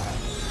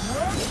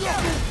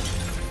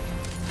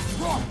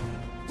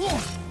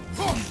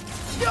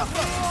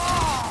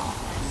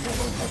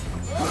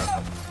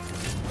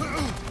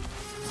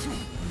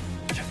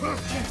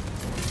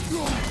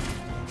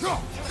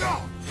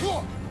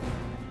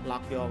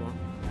 Lock vô mà.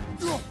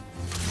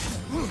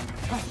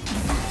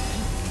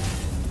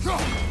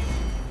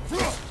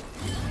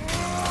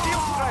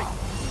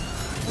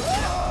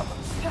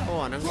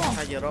 Ồ, nó không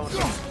thay gì rồi.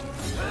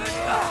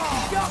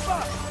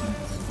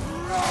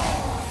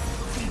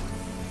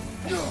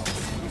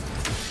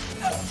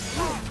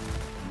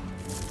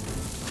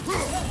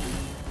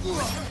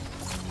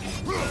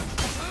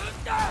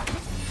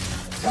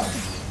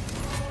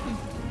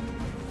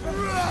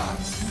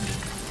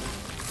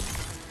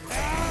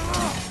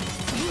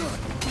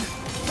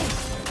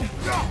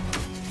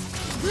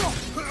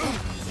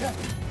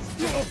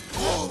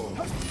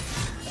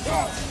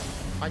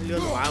 Bánh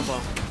lươn quá không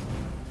không?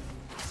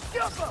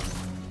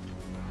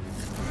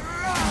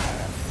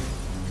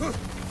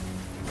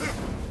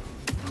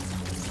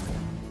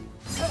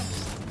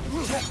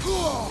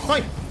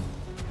 Thôi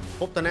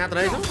hút tà na từ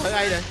đây xuống thử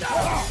ai đây.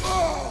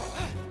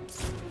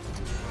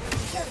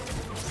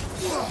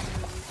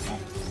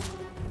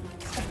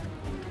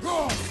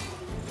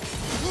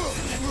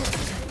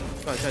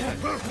 Trời trời trời.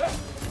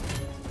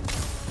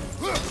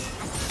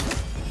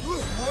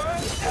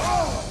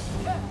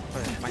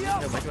 Bánh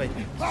theo bánh vậy.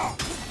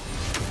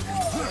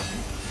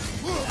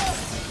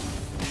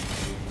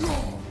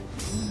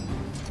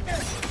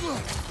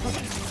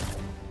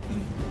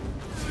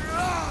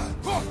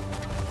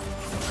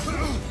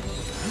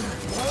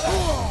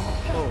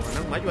 Ồ,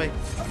 nó mấy vậy.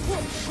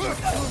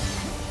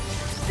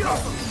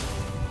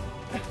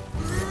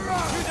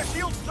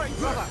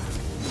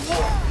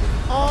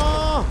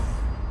 Ồ,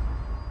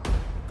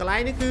 cái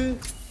này nó cứ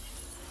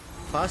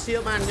phở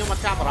xia man nhưng mà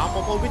cha bảo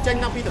đó cô biết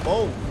tranh năm phi từ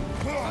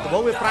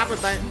bố biết prap rồi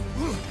tay.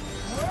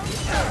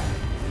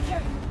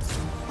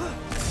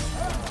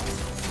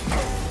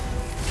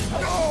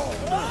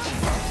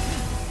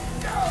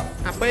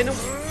 AP nó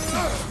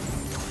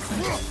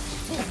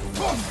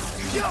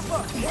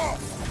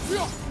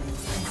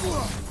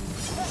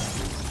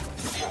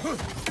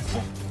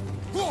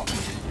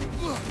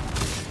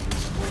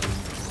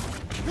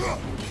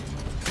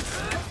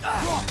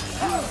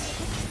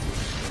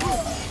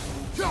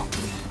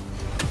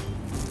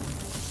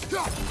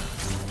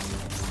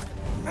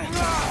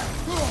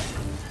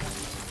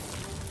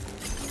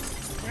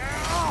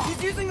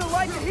He's using the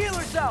light to heal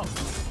herself.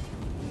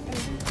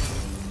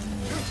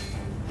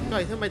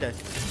 Rồi thế mày để.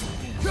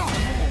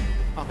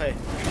 Ok.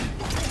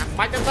 Ăn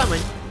bách em ra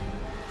mình.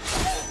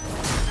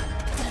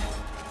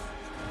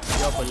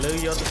 Vô phần lư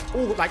vô.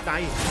 Bách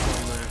tay.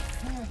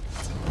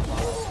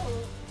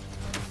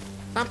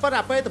 Tam phát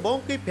AP từ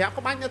 4 cái phép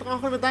có bách nha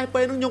con không tay AP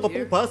nó nhung còn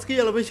phở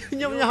skill là bây giờ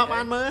nhung nhau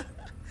ăn mơ.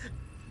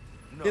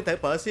 Tiến thể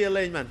phở skill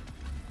lên mình.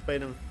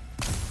 AP nó.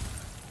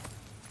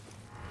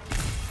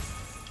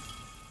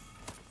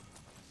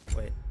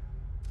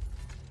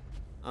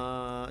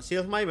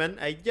 Shield mấy mình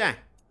ấy cha.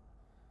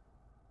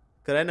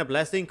 Grant a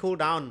blessing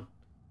cooldown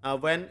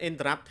when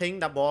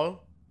interrupting double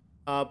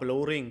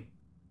blue ring,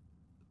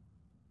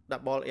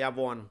 double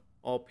airborne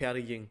or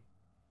parrying.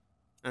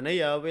 Anh ấy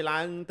giờ về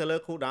lại từ lơ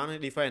cooldown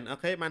defense.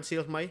 Ok, man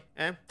shield mấy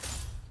em.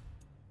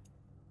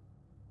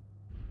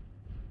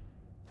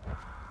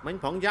 Mình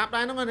phỏng giáp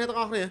đây nó nghe tao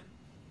con nè.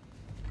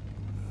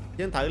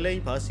 Trên thử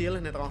lên phở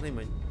shield này tao con thì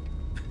mình.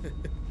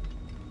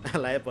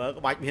 Lại phở có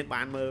bạch miền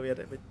bàn mơ về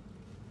đấy.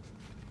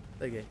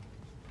 Đây kìa.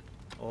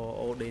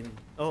 Odin.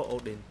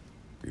 Odin.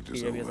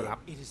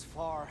 It is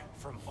far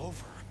from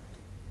over.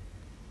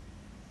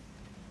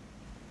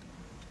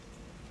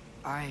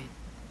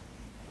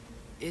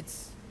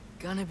 It's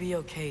gonna be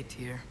okay,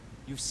 Tyr.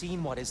 You've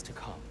seen what is to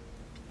come.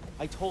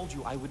 I told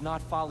you I would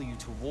not follow you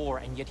to war,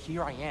 and yet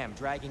here I am,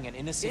 dragging an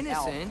innocent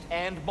elf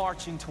and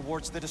marching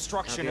towards the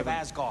destruction of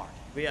Asgard.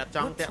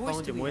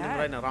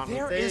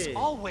 There is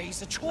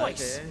always a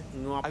choice.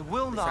 I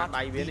will not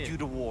lead you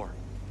to war.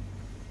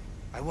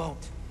 I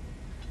won't.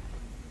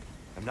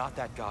 I'm not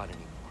that god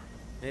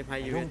anymore.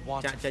 I don't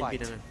want to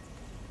fight.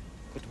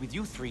 But with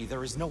you three,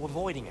 there is no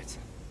avoiding it.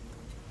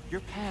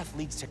 Your path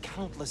leads to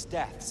countless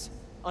deaths,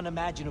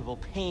 unimaginable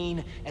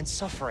pain and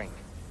suffering.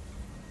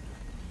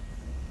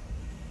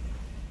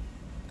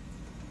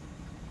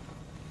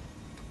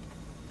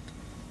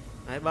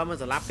 Ba mình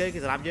sẽ lắp cái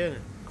lắp chứ.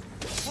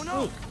 Oh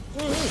no!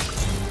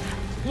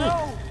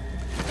 No!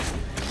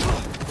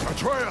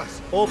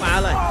 Atreus! Ôm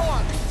lại.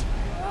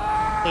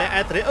 Lẹ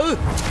Atreus.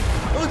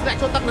 Lại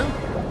cho tắc nữa.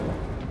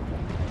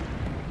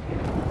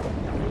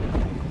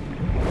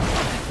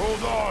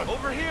 Hold on!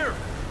 Over here!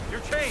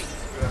 You're chained!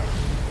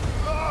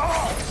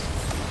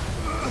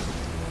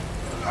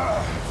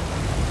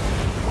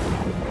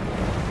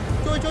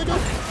 Chui.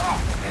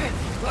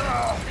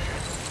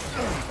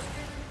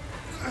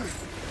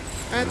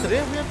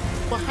 Atreus biết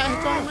có hai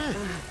con mà.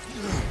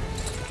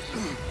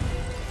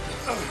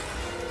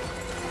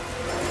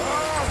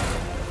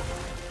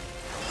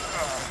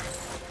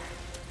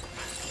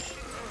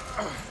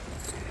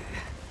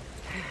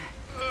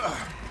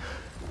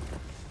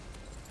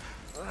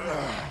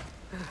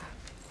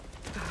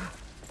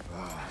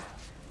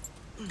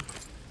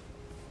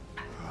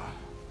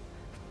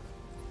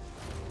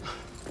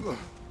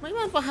 Mấy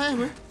bạn có hai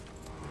mà.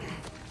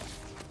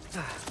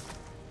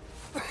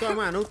 Cho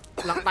mà nó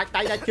lật đạch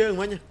tay ra chơi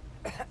mà nha.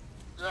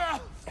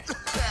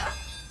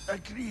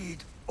 Agreed.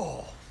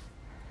 Oh.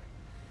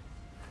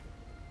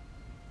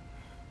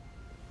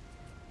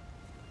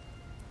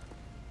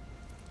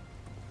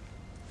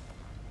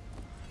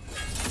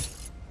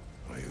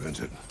 Are you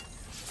injured?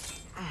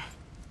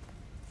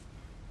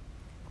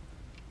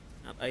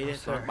 Ấy đây,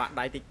 rồi bạn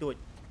đáy tích tuổi.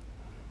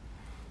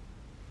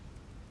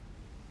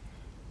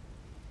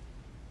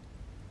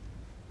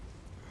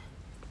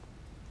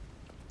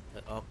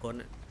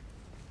 Con ạ.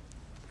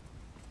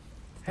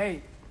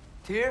 Hey,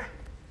 Tyr?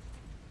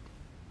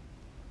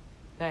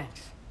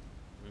 Thanks.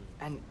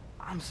 And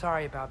I'm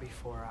sorry about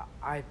before.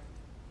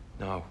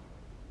 No.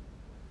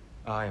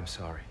 I am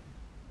sorry.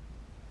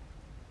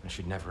 I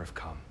should never have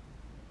come.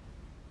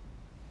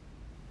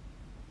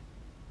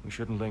 We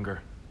shouldn't linger.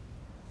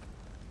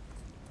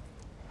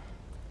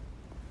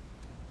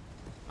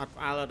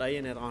 Ai ở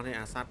đây này rồi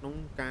này sát nó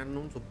can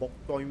nó sụp bốc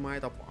trôi mai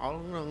tập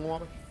áo nó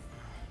ngon.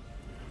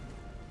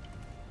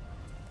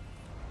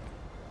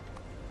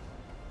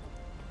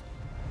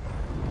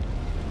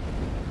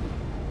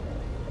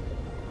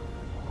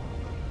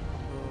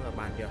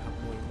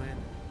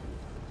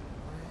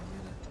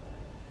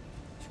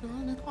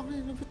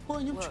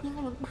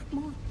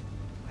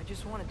 I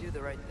just want to do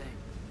the right thing.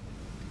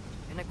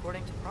 And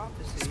according to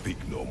prophecy... Speak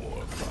no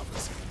more of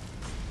prophecy.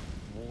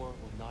 War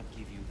will not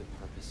give you the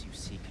purpose you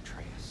seek,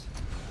 Atreus.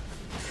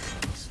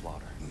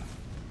 Slaughter.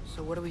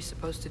 So what are we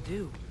supposed to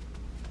do?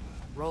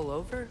 Roll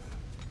over?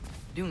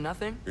 Do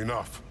nothing?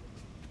 Enough.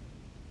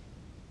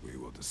 We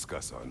will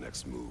discuss our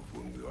next move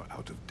when we are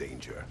out of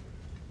danger.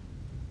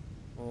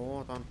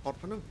 Ồ, toàn phọt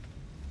nó.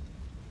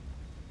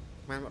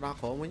 Man mà đo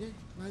khổ mới nhé.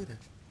 Lấy thôi.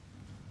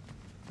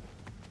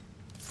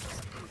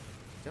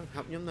 Chẳng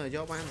học nhóm này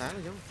do ban đá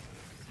rồi chứ.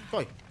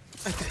 Coi.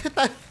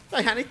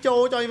 Tay hắn ấy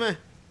trô cho em mà.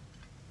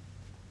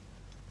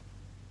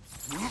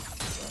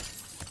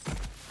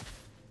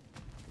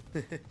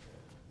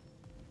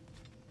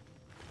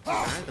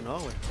 Đá từ nó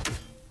rồi.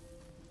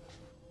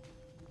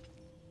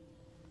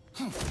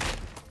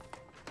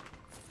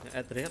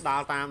 Atreus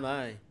đo tam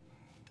rồi.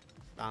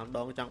 Đo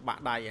đón trong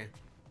bạn đây à.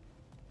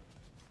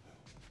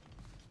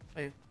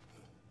 Đây.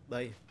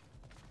 Đây.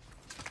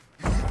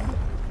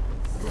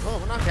 Ồ,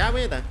 nó khá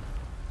với ta.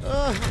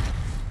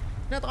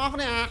 Nè tao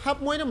này à,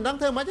 hấp muối nó mình đang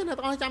thêm mấy chứ nè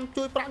tao chăm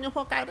chui prang nhau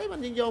pho cài đấy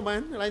bạn nhìn vô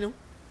mà lại đúng.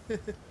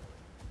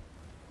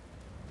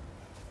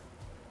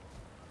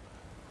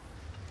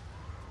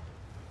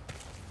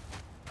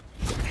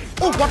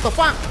 Oh, what the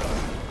fuck?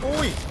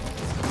 Ui.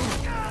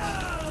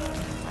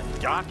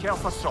 Dark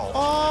elf assault.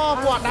 Oh,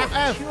 quả dark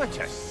elf.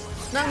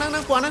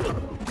 Năng quả năng.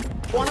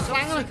 Quả nó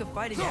clang rồi.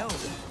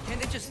 Can't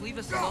they just leave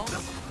us alone?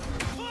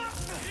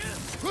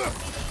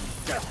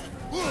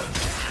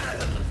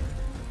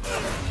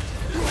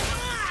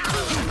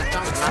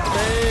 Trong lát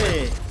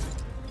đi.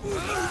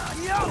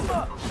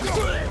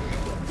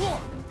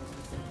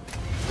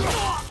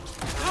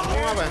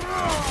 Ngon vậy.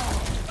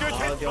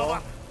 Vô.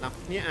 Nọc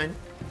nhé anh.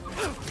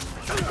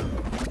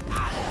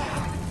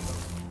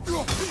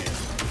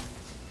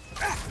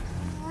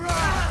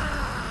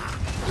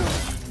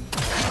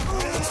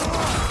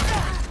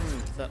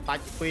 Sợ tay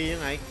chị Phi như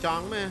này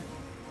tròn mà.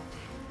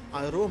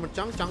 Ở rùa mình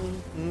trắng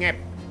nghẹp.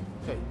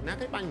 Trời, nát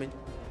cái banh mình.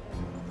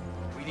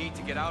 We need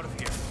to get out of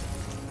here.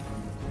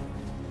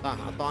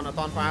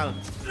 Toàn pha rồi.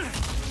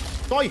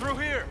 Coi.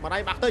 Mà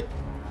đây bạc tịch.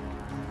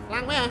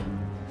 Lăng mấy à.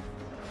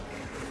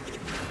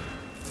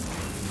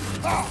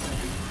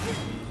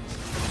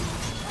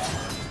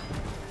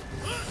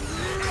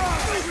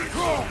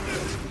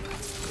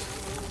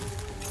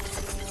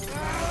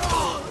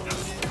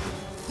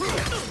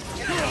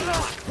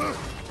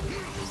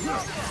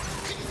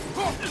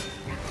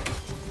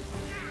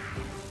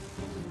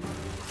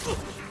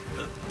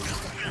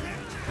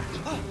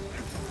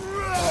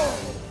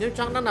 Nhưng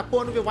trong đó là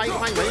buôn nó bị vay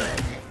quanh mấy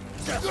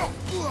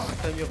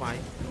thêm như vậy.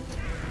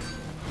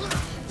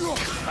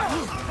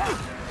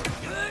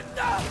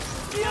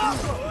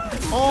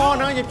 Ô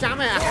nó nhịp chám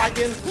này à hai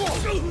tiên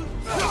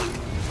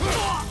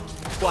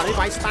quả đi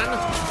vay stun rồi.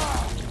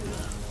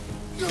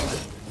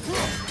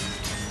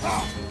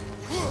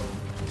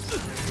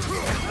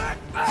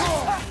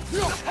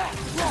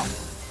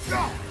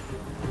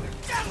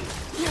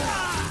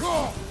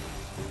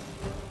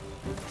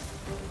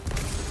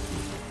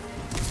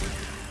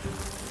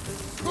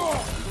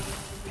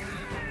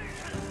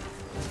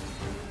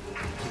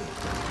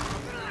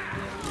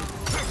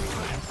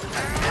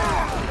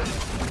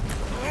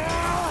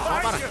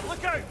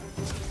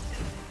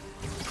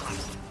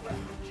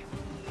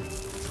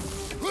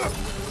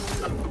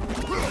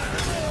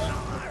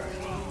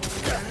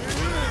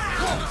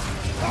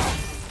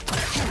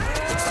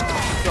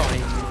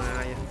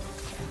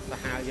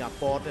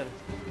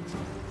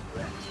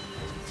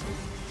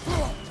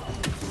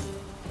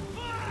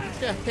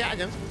 Thẻ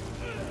chẳng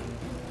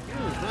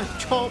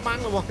cho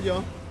băng là bỏ vô.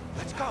 Let's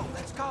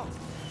go.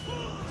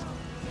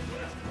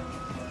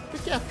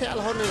 Cái thẻ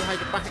là hơn nữa hay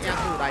chụp băng em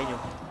từ đây nhỉ.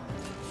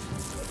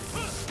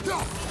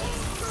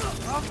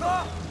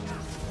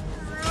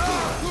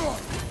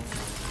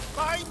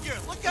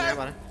 Nghe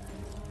vào đấy.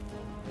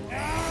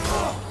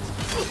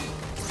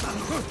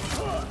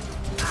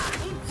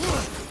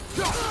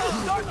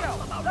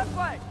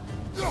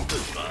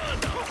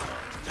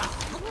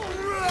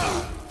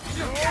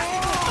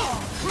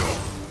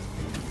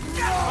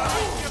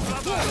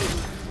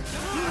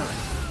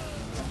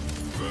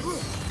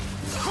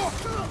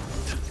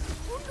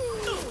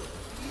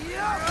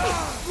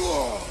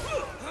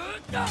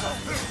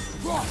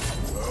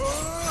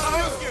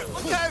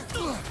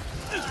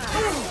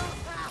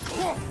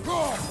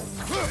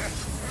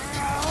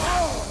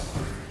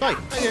 Rồi,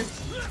 anh ơi.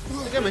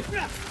 Cái mình.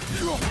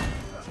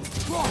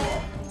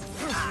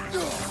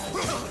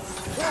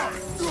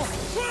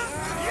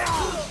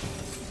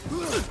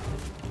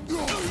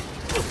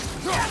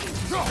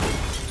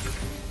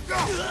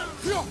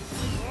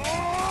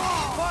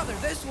 Father,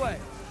 this way.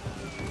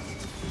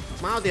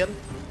 Máu tiền.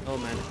 Oh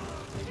man.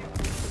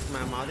 Mà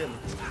máu tiền.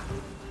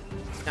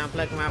 Chạm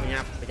play mà phải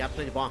nhập, phải dắt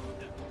lên cho bom.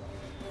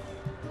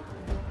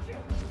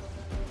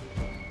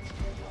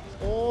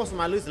 Ô, sao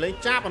mà lưới lấy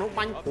cháp và nó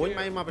banh của anh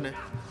bay mà bên này.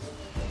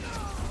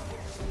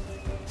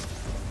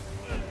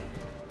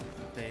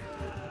 Đây.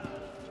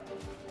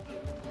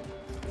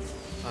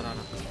 Đó.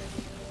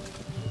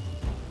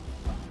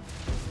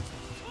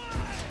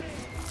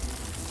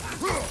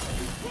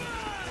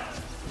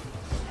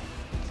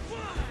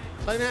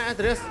 Đây nè,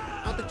 Atreus,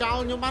 tao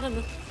cho nhau bắt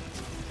nữa.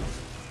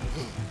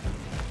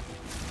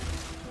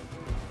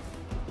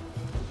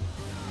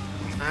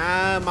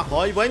 À, mặc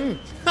hội Vinh.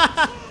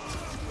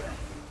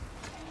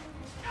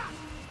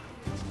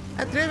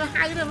 Atreus nó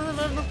hay đó,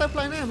 nó tới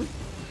play nè.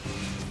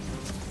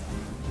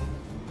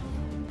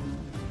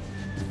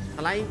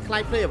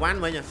 Play player one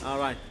vậy nhỉ?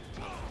 Alright.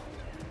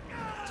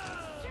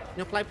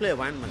 Nhưng play player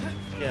one mà.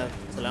 Kìa,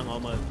 sẽ là ngồi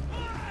mời.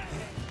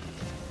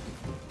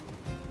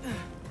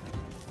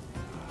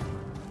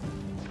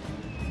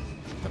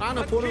 Cái đó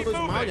nó phun tôi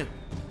dùng máu nhỉ?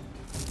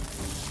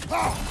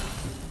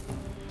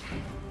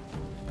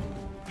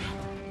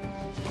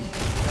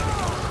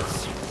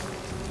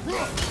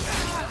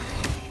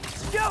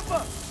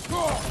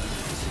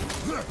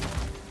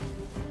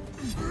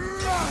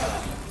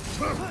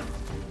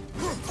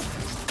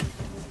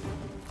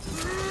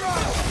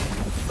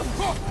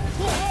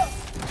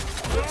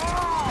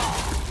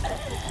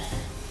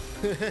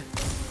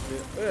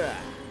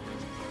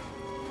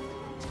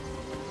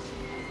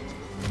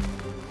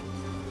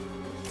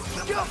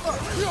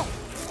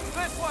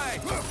 This way.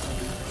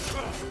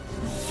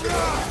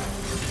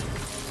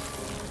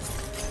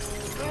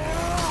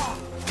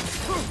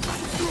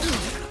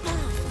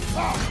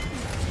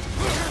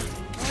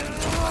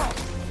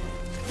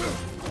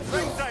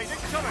 Ringside,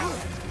 it's coming.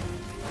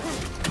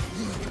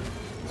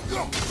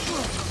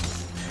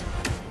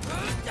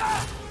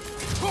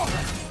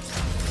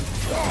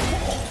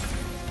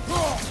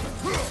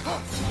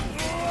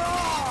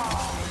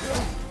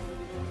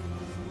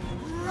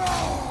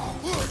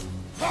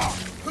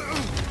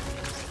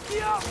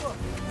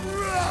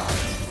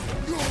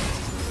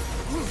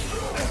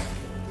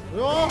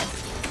 Vô.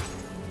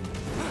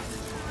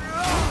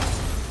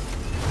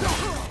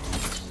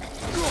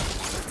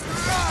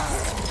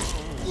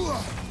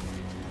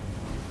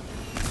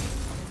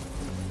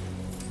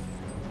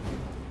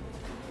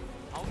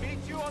 I'll meet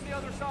you on the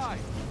other side.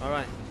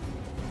 Alright.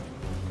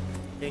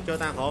 Nhưng cho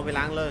ta có về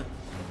láng lên.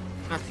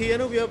 À thiên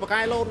nó bây giờ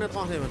cái lốt này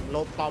con thì mình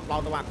lốt bao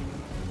các bạn.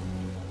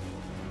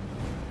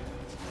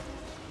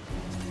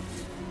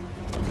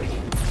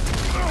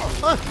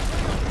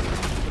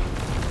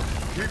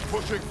 Keep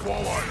pushing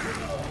forward.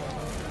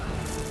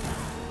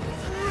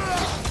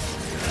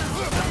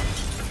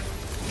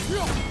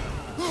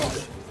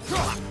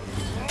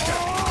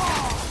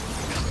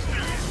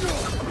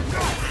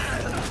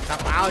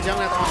 Cặp áo chẳng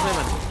là to thế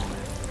mình.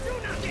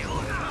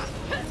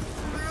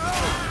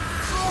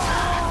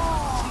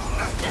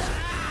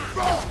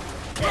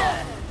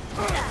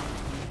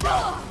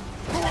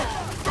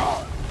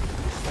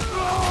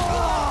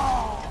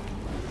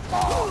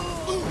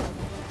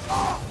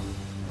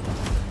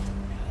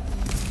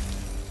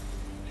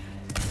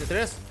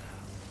 Atreus,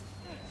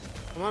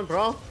 come on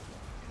bro.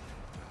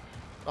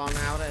 Còn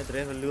nào đây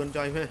Atreus mình lươn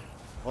cho anh hết.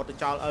 Hốt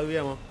cho ơi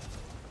biết không?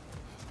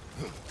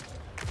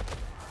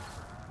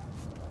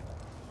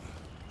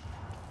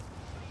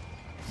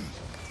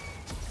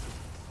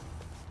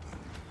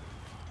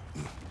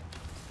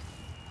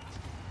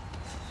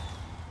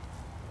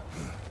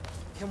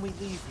 Can we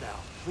leave now,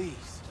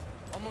 please?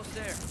 Almost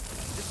there.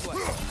 This way.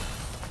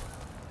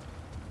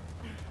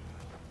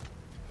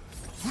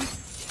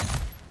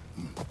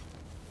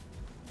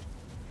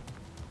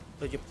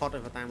 Tôi chụp hot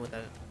rồi vào tay một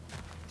tờ.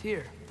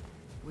 Here,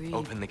 we.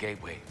 Open the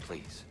gateway,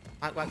 please.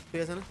 Bạn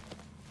phía sao nữa?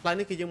 Lại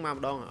ní kia dương mà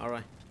đòn.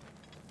 Alright.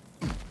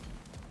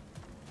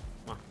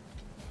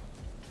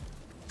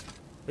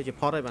 Tôi chụp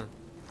hot rồi bạn.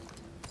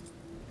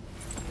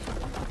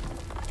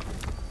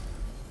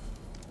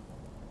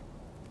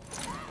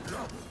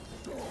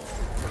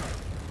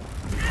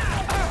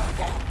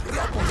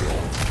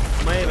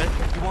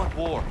 You want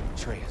war,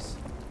 Atreus.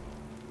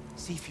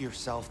 See for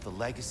yourself the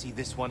legacy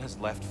this one has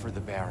left for the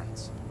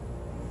barons.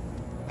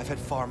 I've had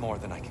far more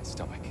than I can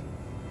stomach.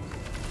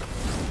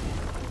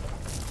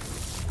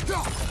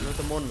 Not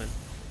the moment.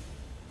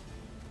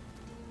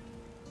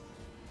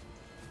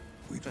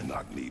 We do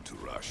not need to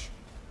rush.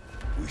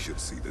 We should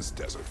see this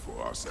desert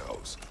for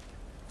ourselves.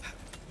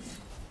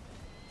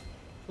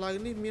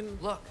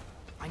 Look,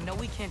 I know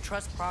we can't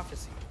trust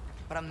prophecy,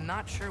 but I'm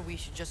not sure we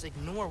should just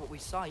ignore what we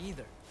saw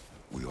either.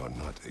 We are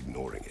not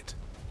ignoring it.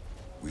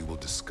 We will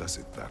discuss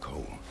it back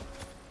home.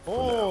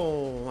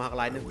 Oh, hoặc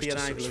lại nên tia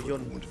này the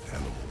wounded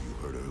animal you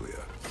heard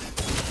earlier.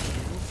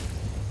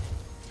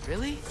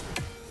 Really?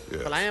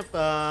 Yes. Lại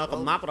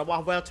cầm mapរប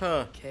ស់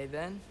Walter. Okay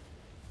then.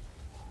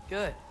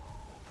 Good.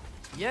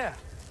 Yeah.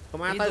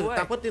 Cầm map tới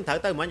ta put tiên thử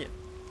tới mấy nhỉ?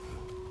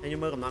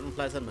 Anh mơ cầm map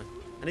PlayStation mà.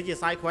 Anh ấy chỉ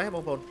side quest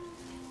bông phồn.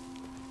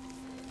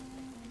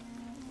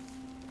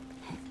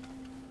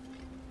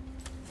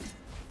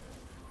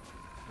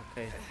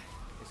 Okay.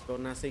 Let's go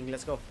nothing.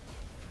 Let's go.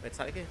 Wait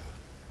side kia.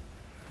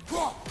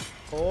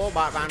 Ô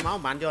bạn máu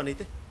bạn cho đi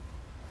thế.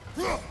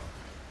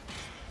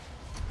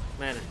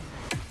 Mẹ này.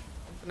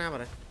 Cái nào vào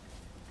đây?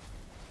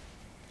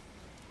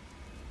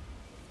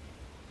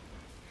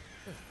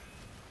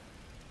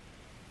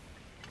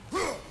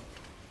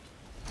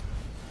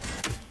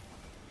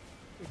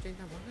 Trên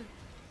thằng bắn này.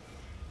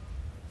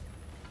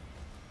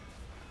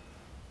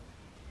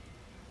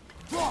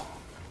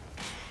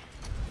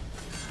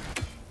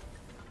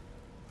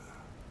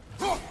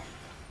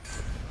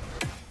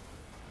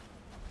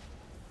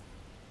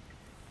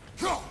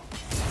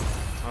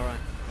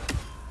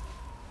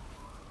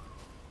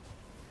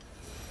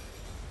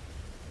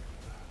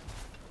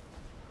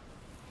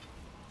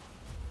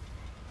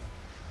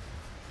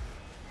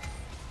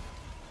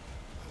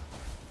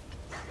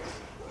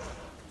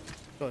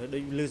 Rồi đi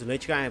lưu lấy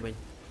trai mình.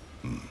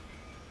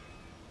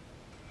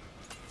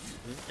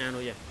 À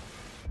nói vậy.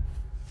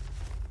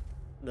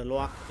 The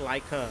Lock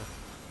Liker.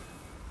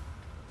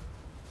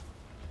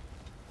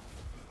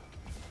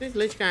 This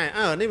lấy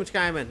trai. Đây một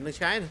trai mình, một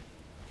trai này.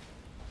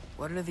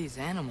 What are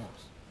these animals?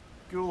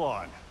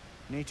 Gulon,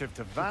 native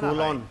to Vanaheim.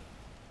 Gulon.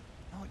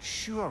 Not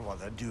sure what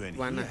they're doing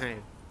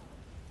Vanaheim.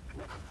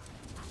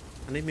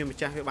 Anh ấy miếng một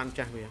trai với ban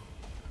trai về.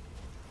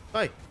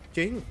 Ơi,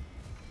 chính.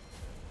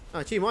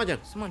 Chi mót chẳng?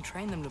 Someone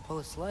trained them to pull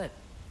a sled.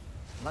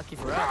 Lucky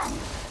for us.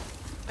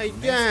 Ây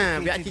da,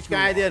 vẽ chi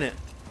trai đi nè.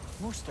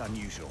 Most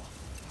unusual.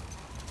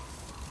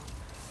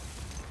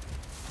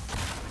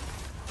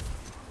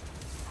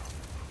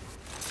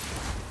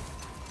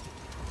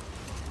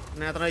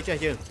 Nè tao đây chơi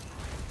chưa?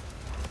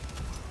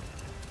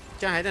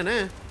 Trai này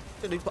nè.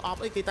 Tôi đi off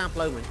ấy cái tam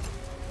play mình.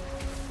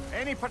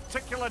 Any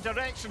particular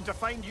direction to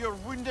find your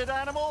wounded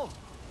animal?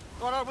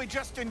 Or are we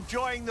just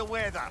enjoying the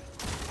weather?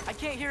 I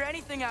can't hear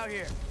anything out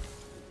here.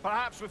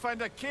 Perhaps we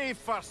find a cave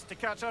first to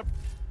catch up.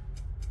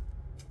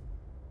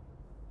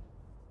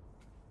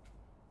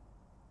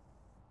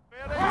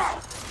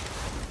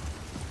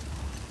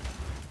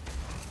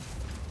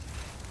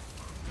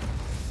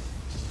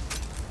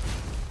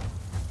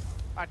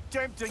 A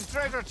tempting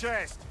treasure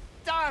chest.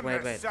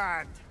 Damn the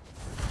sand.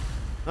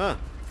 Huh.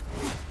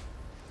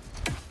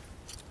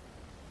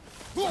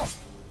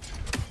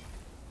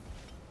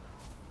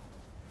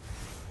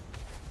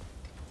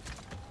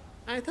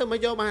 Ai thơ mới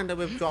vô bàn để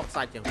mình chọc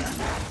sạch chẳng.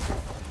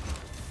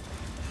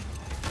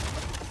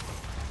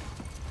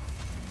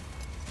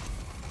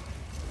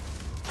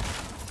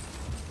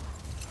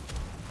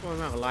 Coi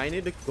mà lại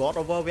ní đứt gót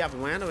over vẹp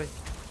má thôi.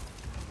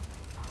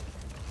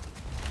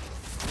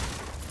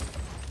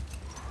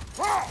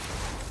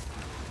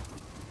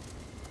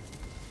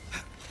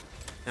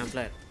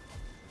 Template.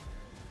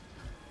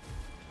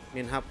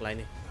 Miền hấp lại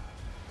nè.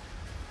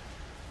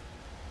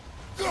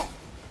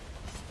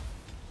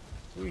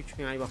 Ui,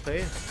 ngay bọc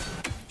thế.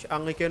 Chứ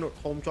ăn cái kia nó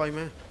thôm cho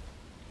mà.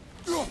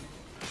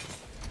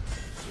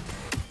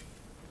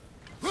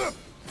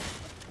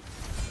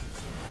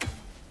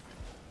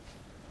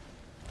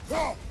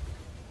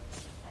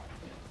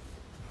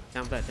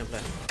 Chăm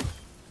lại.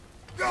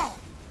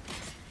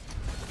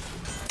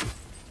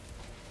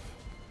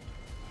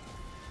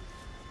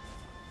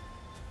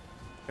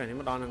 Cái này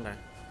mà đo năng này.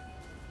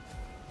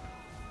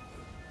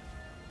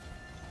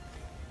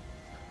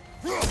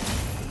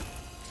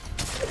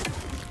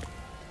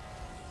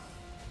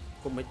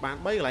 Cùng mấy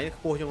bán bấy lại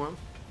cua cho lắm.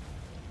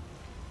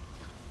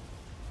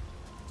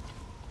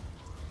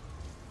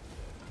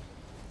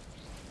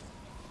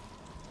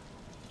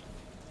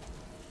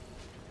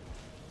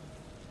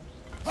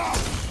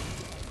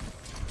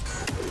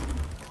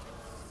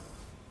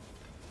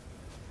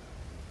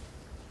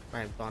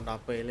 Bài toàn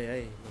đọc về lên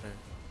ấy.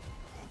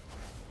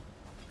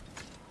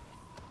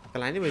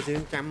 Cái lái này phải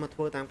dừng cắm mà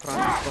thua tam cross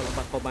còn là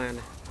bật vào bàn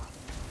này.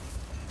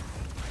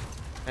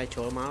 Đây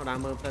chỗ máu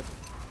đam mơ thật.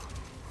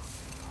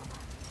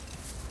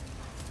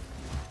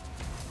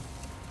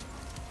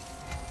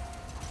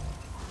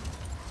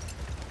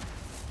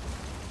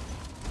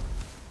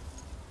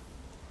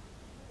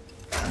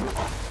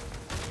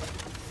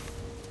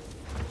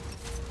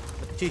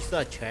 Chỉ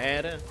sợ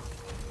trẻ đó.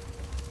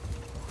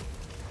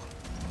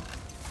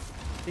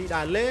 Đi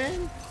đà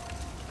lên.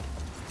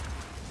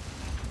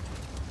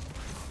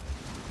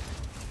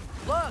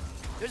 Look,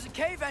 there's a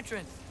cave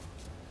entrance.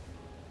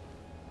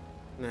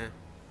 Nè.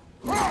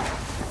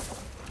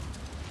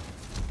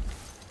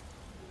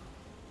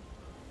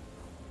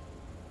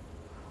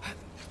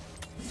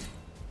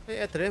 Hey,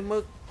 Atreus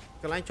mơ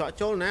cái lái chọ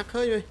trâu nát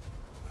khơi rồi.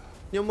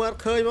 Nhưng mà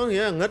khơi mà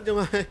nghĩa là ngất cho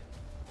mày.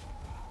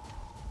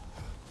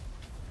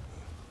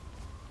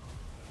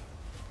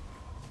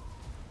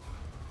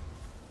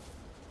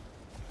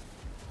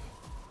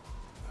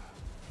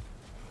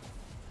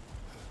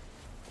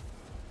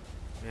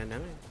 Nè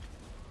nắng này.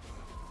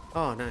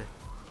 Ồ này.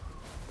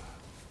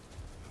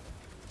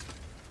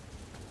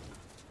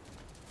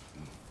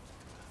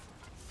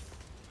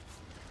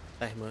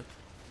 Đây mới.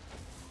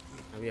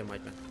 Bây giờ mày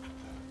bạn.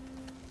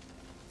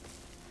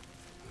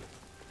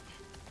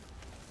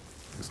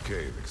 This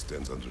cave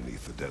extends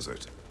underneath the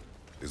desert.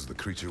 Is the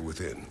creature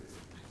within?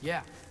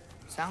 Yeah,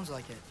 sounds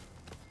like it.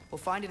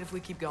 We'll find it if we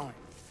keep going.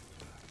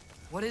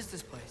 What is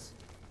this place?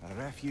 A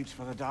refuge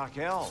for the Dark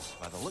Elves,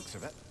 by the looks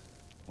of it.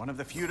 One of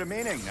the few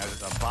remaining now that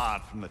they're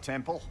barred from the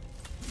temple.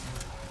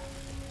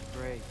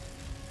 Great.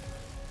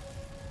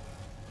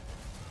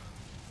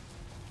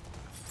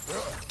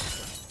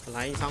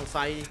 Lấy xong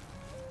say.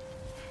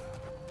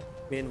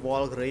 Miền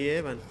wall gray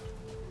ấy bạn.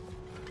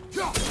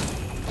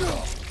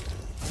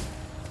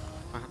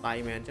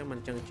 Đây men chứ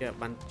mình chân chơi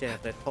bắn chơi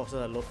để thôi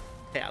giờ lột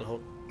tẹo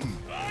luôn.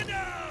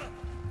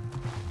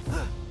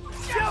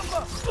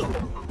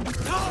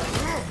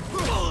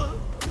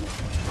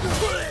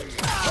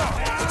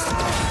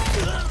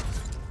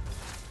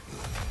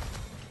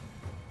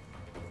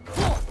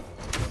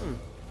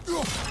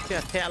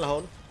 Chơi tẹo là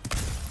hôn.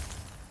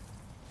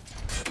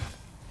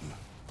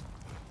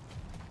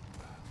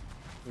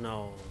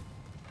 No.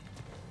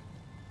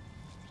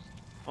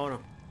 Oh no.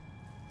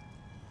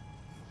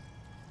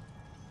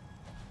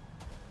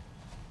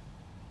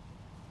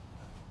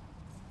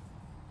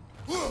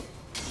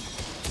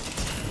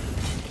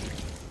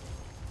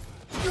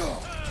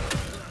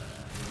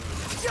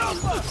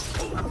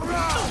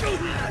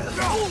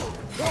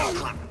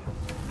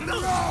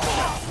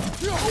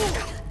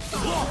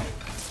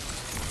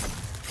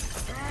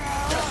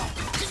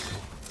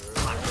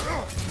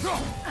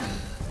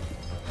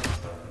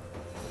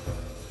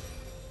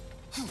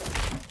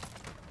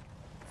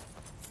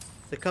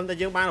 Thì không ta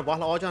dương ban là bỏ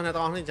lỗ cho nên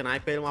to nên chẳng ai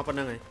phê mà phần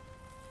này.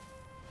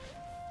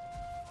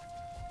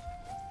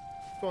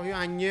 Coi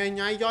anh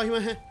nhai cho mà.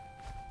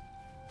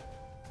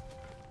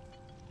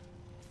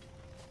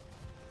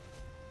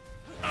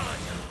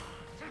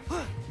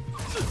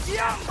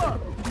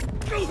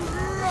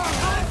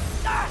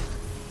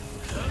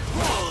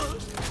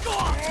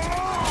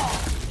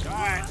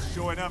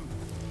 Showing him.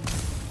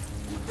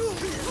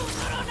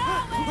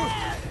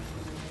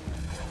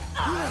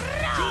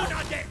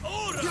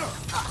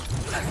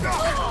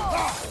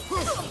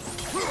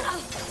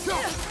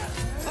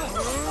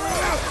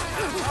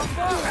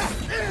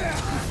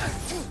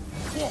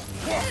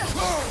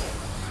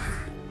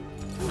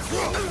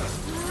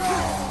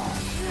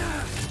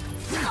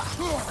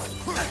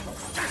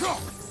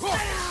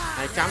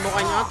 Này chăm một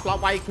anh ớt lo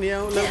bay kia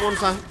lên môn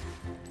sao?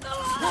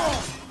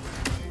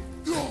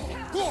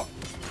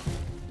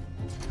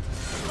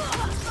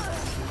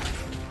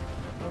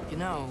 You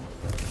know,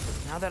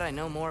 now that I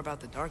know more about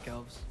the Dark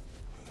Elves,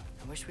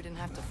 I wish we didn't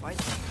have to fight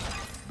them.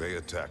 They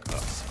attack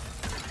us.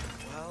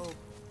 Well,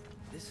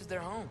 this is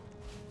their home.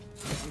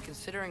 And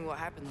considering what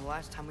happened the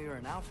last time we were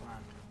in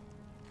Alphaland,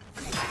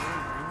 can you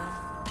really blame them?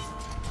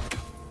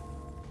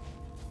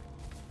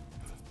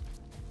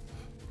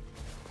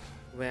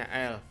 Where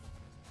else?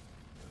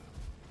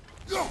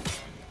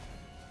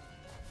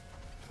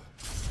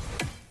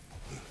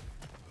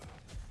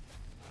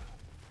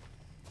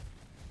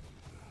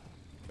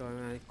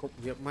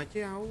 việc mà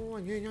chéo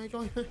như nhai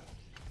cho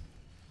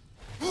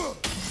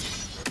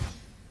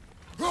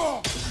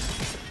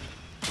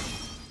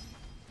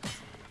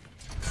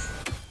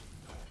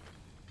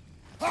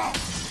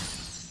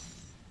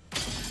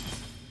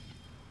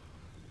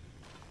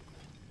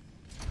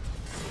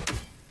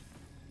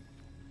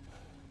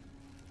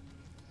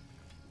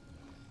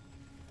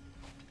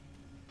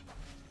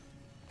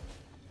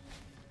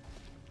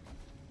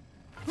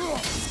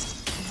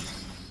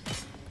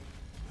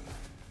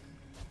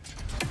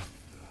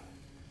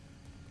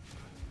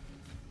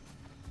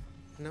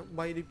nó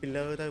bay đi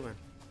pillar thôi mà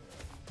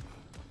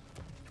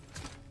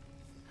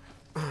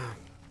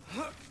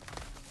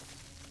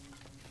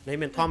này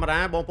mình thom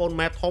ra bom pôn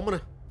map thom nè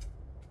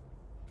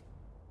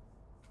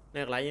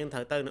nè lại những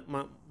thời tư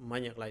mà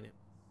nhặt lại nè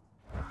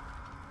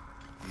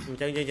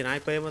chân chân này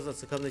IP mà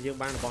sẽ không thể dương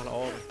ban bỏ là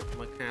ô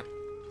mà hạt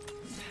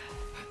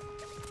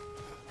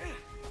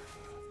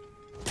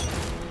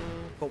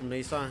cùng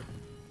này sao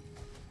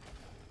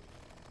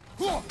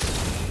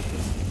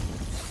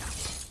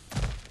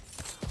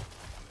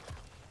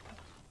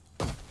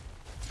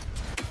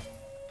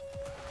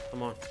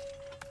come on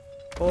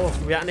ô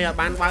vẽ này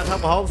bán bao thấp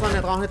không sao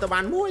này con hay tao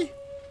bán muối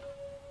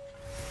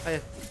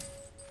đây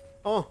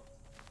ô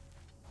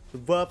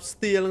verb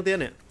steal lần tiên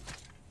nè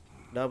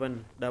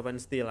double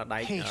steal là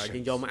đáy ở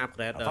trên vô mà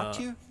upgrade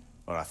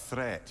or a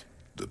threat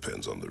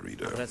depends on the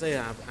reader. Rồi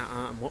sẽ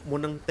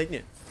muốn nâng tính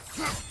nè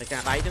tại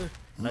cả đáy chứ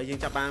đợi dương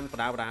chắp ban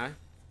đào đá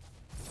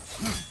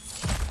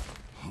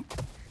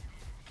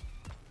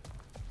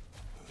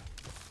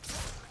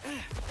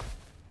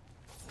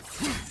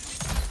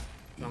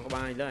còn có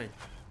bài đây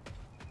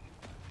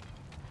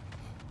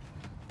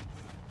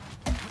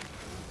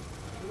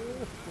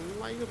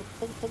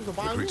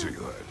The creature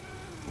you had.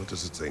 What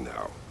does it say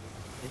now?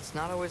 It's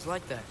not always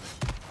like that.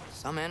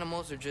 Some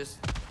animals are just...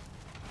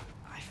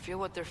 I feel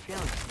what they're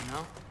feeling, you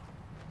know?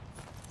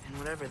 And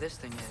whatever this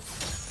thing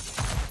is,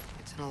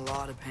 it's in a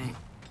lot of pain.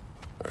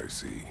 I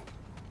see.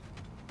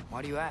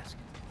 Why do you ask?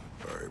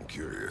 I am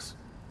curious.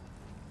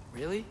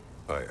 Really?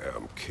 I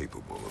am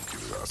capable of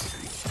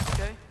curiosity.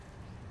 Okay.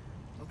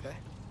 Okay.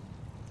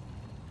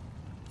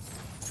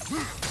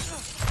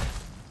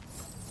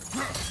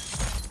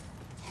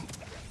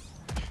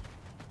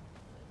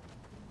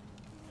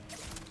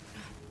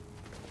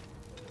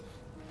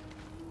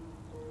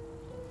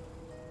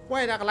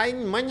 quay ra cái lấy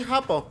mấy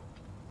hấp rồi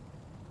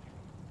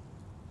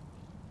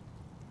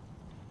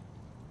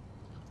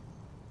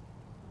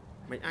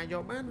mình ai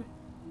vô bán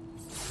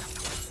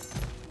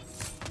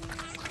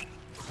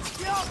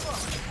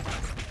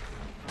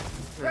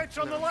Right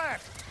on the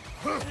left.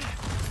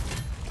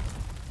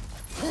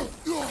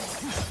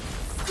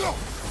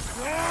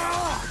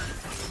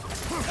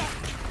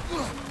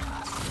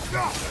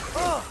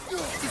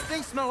 These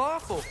things smell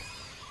awful.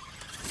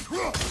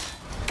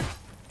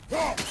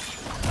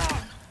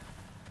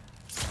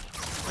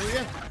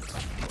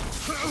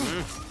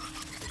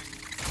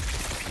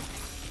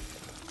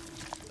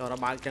 cho nó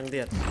bán chân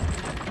tiền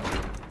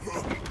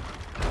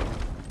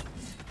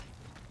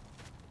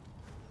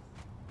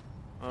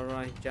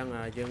alright chân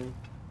là dừng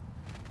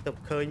tập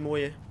khơi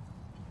mui ấy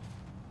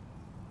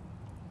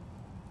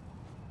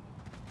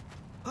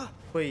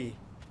Quỳ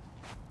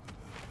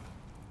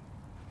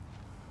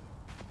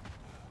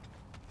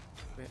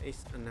where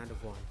is another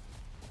one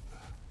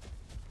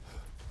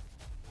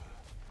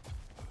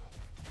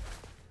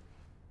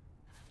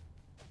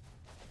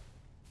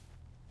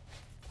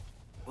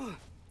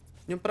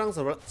nhưng prang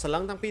sờ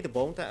lăng tăng pi từ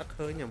bốn ta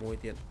khơi nhà mùi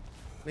tiền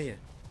này à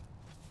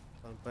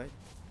còn phải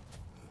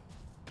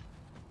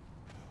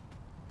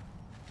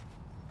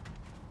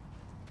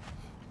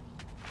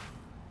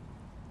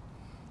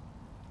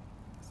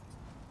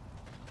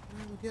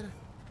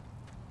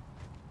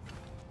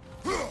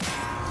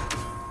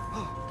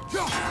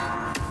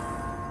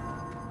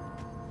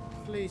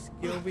please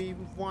give me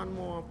one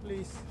more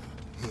please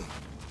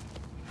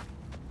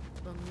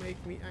don't make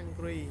me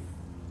angry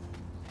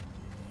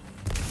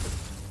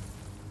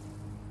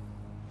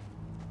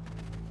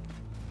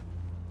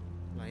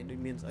lại đôi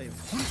miên ấy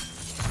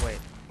wait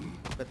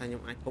cái thằng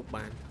nhóm ai phục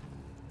bàn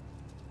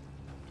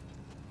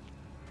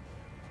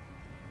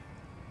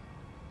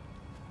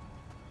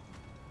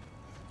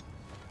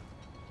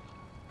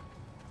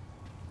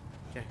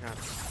check out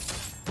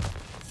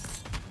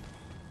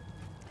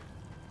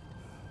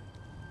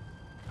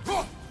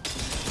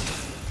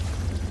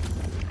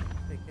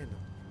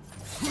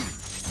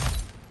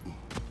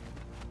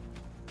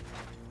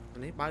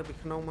anh ấy bay bị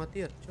khâu mà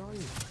tiệt trời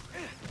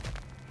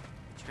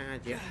cha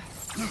chứ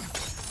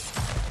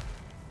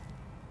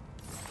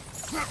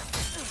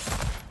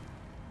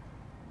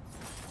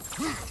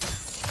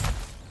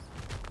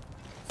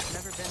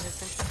Never been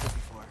this interested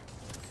before.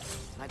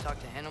 When I talk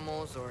to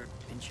animals or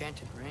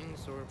enchanted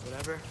rings or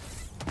whatever.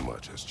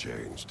 Much has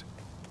changed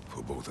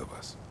for both of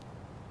us.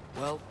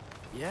 Well,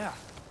 yeah.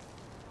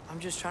 I'm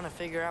just trying to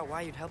figure out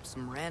why you'd help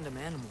some random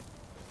animal.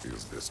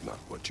 Is this not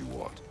what you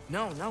want?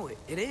 No,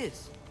 it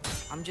is.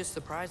 I'm just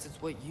surprised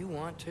it's what you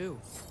want too.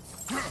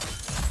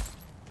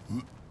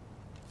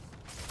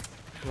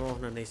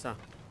 Oh, này sao?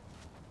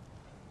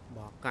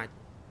 bỏ cạch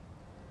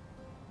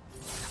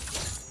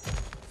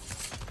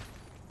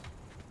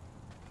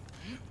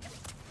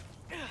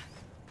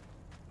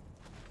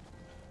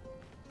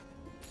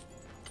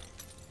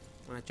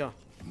mà cho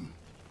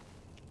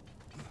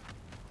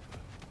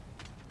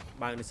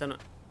bài này sân ạ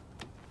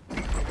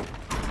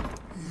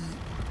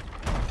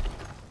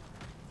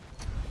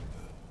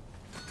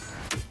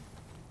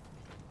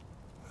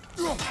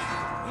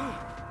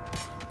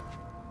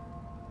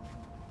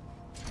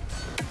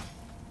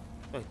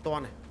rồi to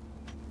này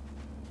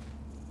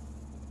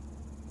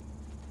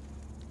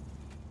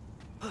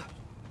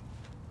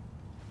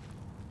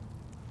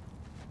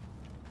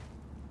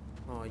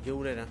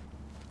du đây nè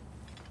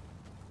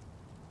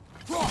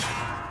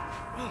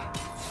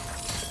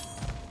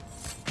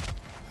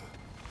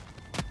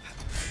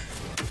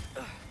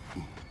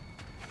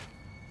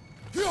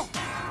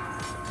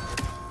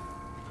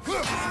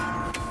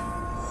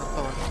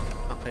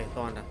ok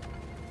to nè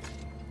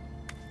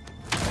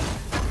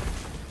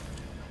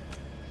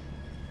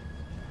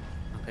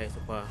ok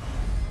super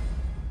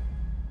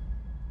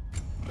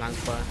lang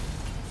super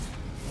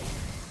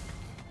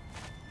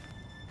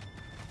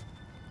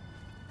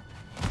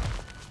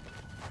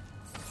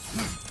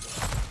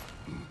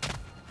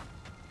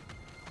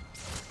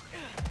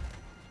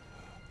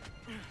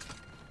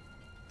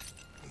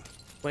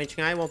quay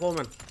ngay một vô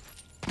mình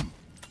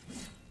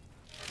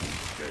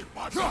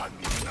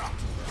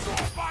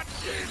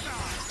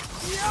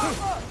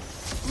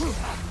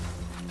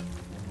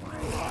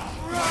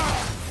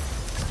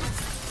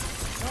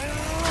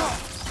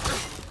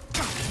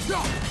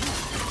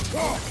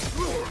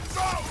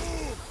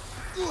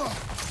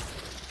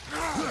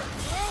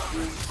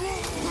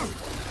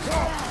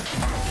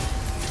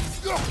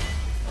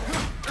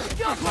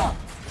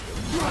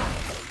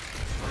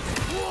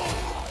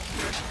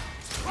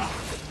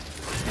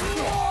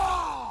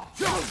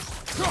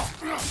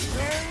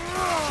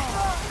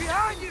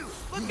Behind you!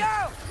 Look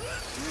out!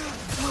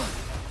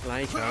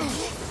 Lại chờ.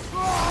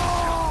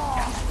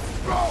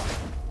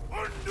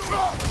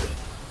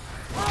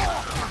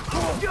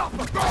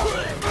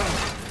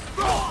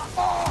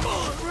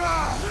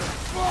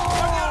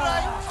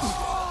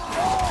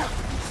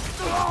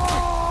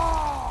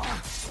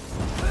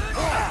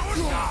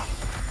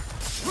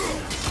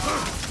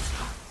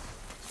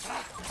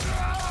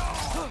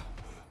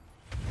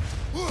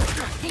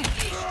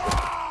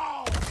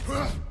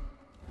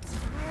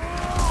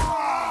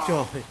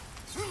 Trời.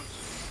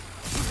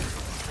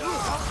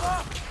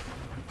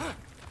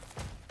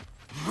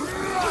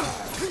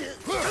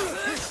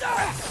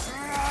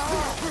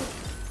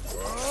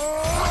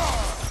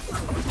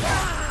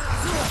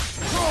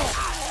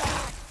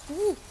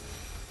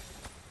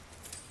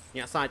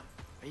 Nhẹ sạch.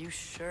 Are you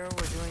sure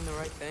we're doing the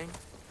right thing?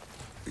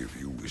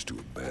 If you wish to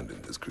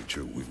abandon this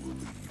creature, we will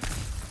leave.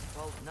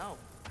 Well, no.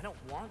 I don't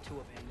want to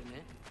abandon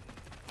it.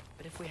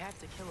 But if we have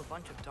to kill a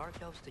bunch of dark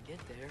elves to get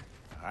there...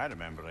 I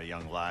remember a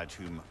young lad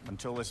whom,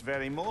 until this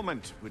very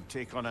moment, would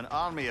take on an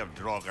army of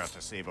Draugr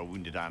to save a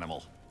wounded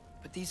animal.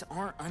 But these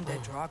aren't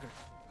undead Draugr.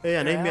 Ê,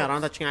 anh ấy mẹ nó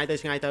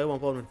ngay tới bông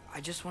phôn mình.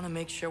 I just want to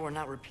make sure we're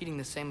not repeating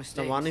the same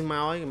mistakes. Tao đi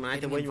mau ấy, mà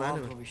ai tao quên quá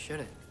rồi. We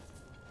shouldn't.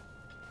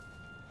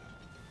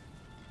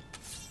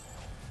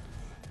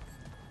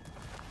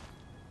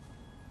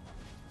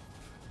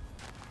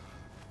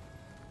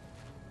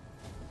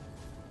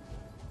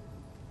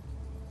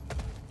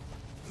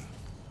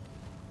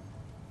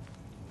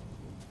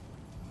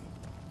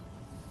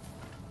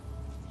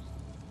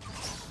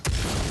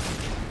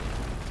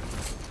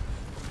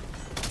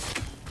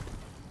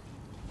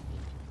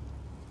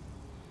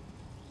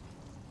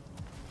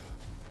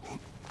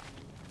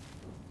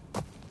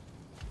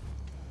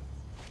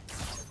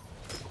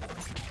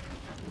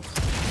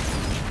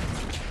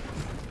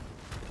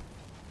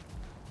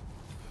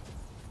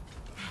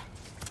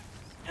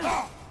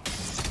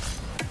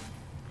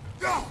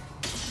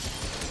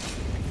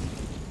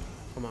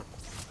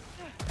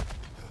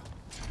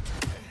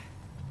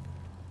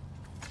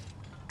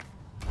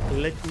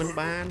 Lịch mình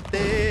bàn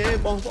tê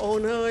bông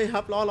ôn ơi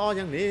hấp lo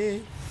chẳng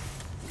đi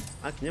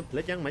ác nhập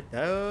lịch chẳng mạch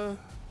thơ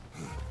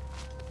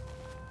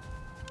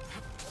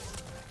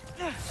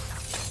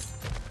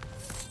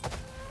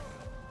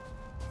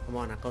come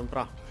on con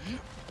pro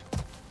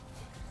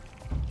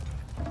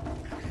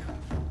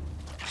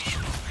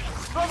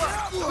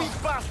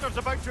These bastards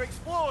about to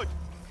explode!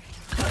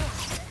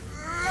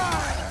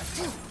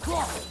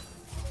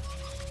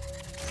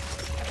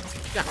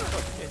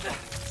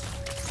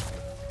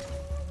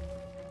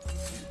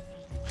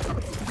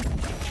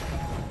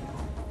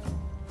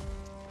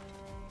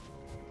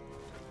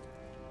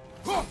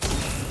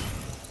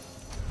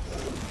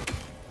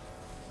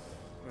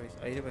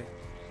 ấy đấy vậy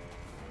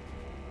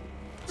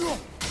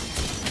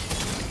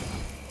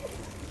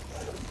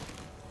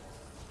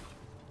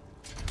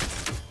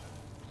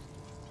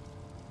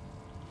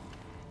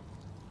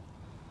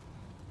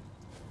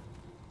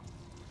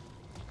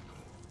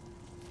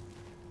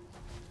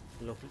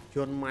lục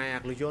chuồn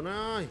mạc lục chuồn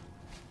ơi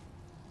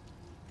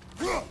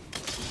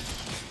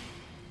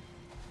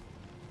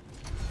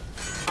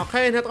ok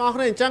ខេអ្នកទាំងអស់គ្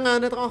នាអញ្ចឹង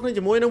អ្នកទាំងអស់គ្នា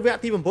ជាមួយនឹងវគ្គ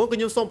ទី9គឺខ្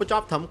ញុំសូមបញ្ច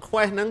ប់ត្រឹម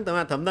quest ហ្នឹងតែ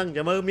ត្រឹមហ្នឹង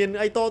ចាំមើលមាន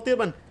អីតទៀត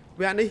បាទ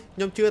វគ្គនេះខ្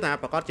ញុំជឿថា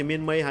ប្រកាសជាមាន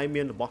មេហើយ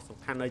មានរបស់សំ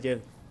ខាន់ដល់យើង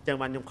អញ្ចឹង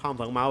បាទខ្ញុំខំ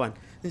ប្រឹងមកបាទ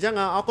អញ្ចឹង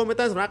អរគុណមែន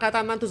តើសម្រាប់ការ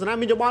តាមដានទស្សនា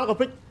មានយោបល់ក៏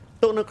ភ្លេច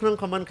ទុកនៅក្នុង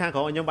comment ខាងក្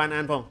រោមខ្ញុំបាន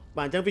អានផង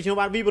បាទអញ្ចឹងពីខ្ញុំ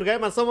បាទ V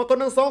Brigade បាទសូមអរគុណ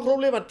និងសូមគោរព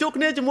លាបាទជួប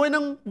គ្នាជាមួយនឹ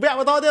ងវគ្គ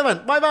បន្តទៀតបាទ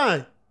បាយបាយ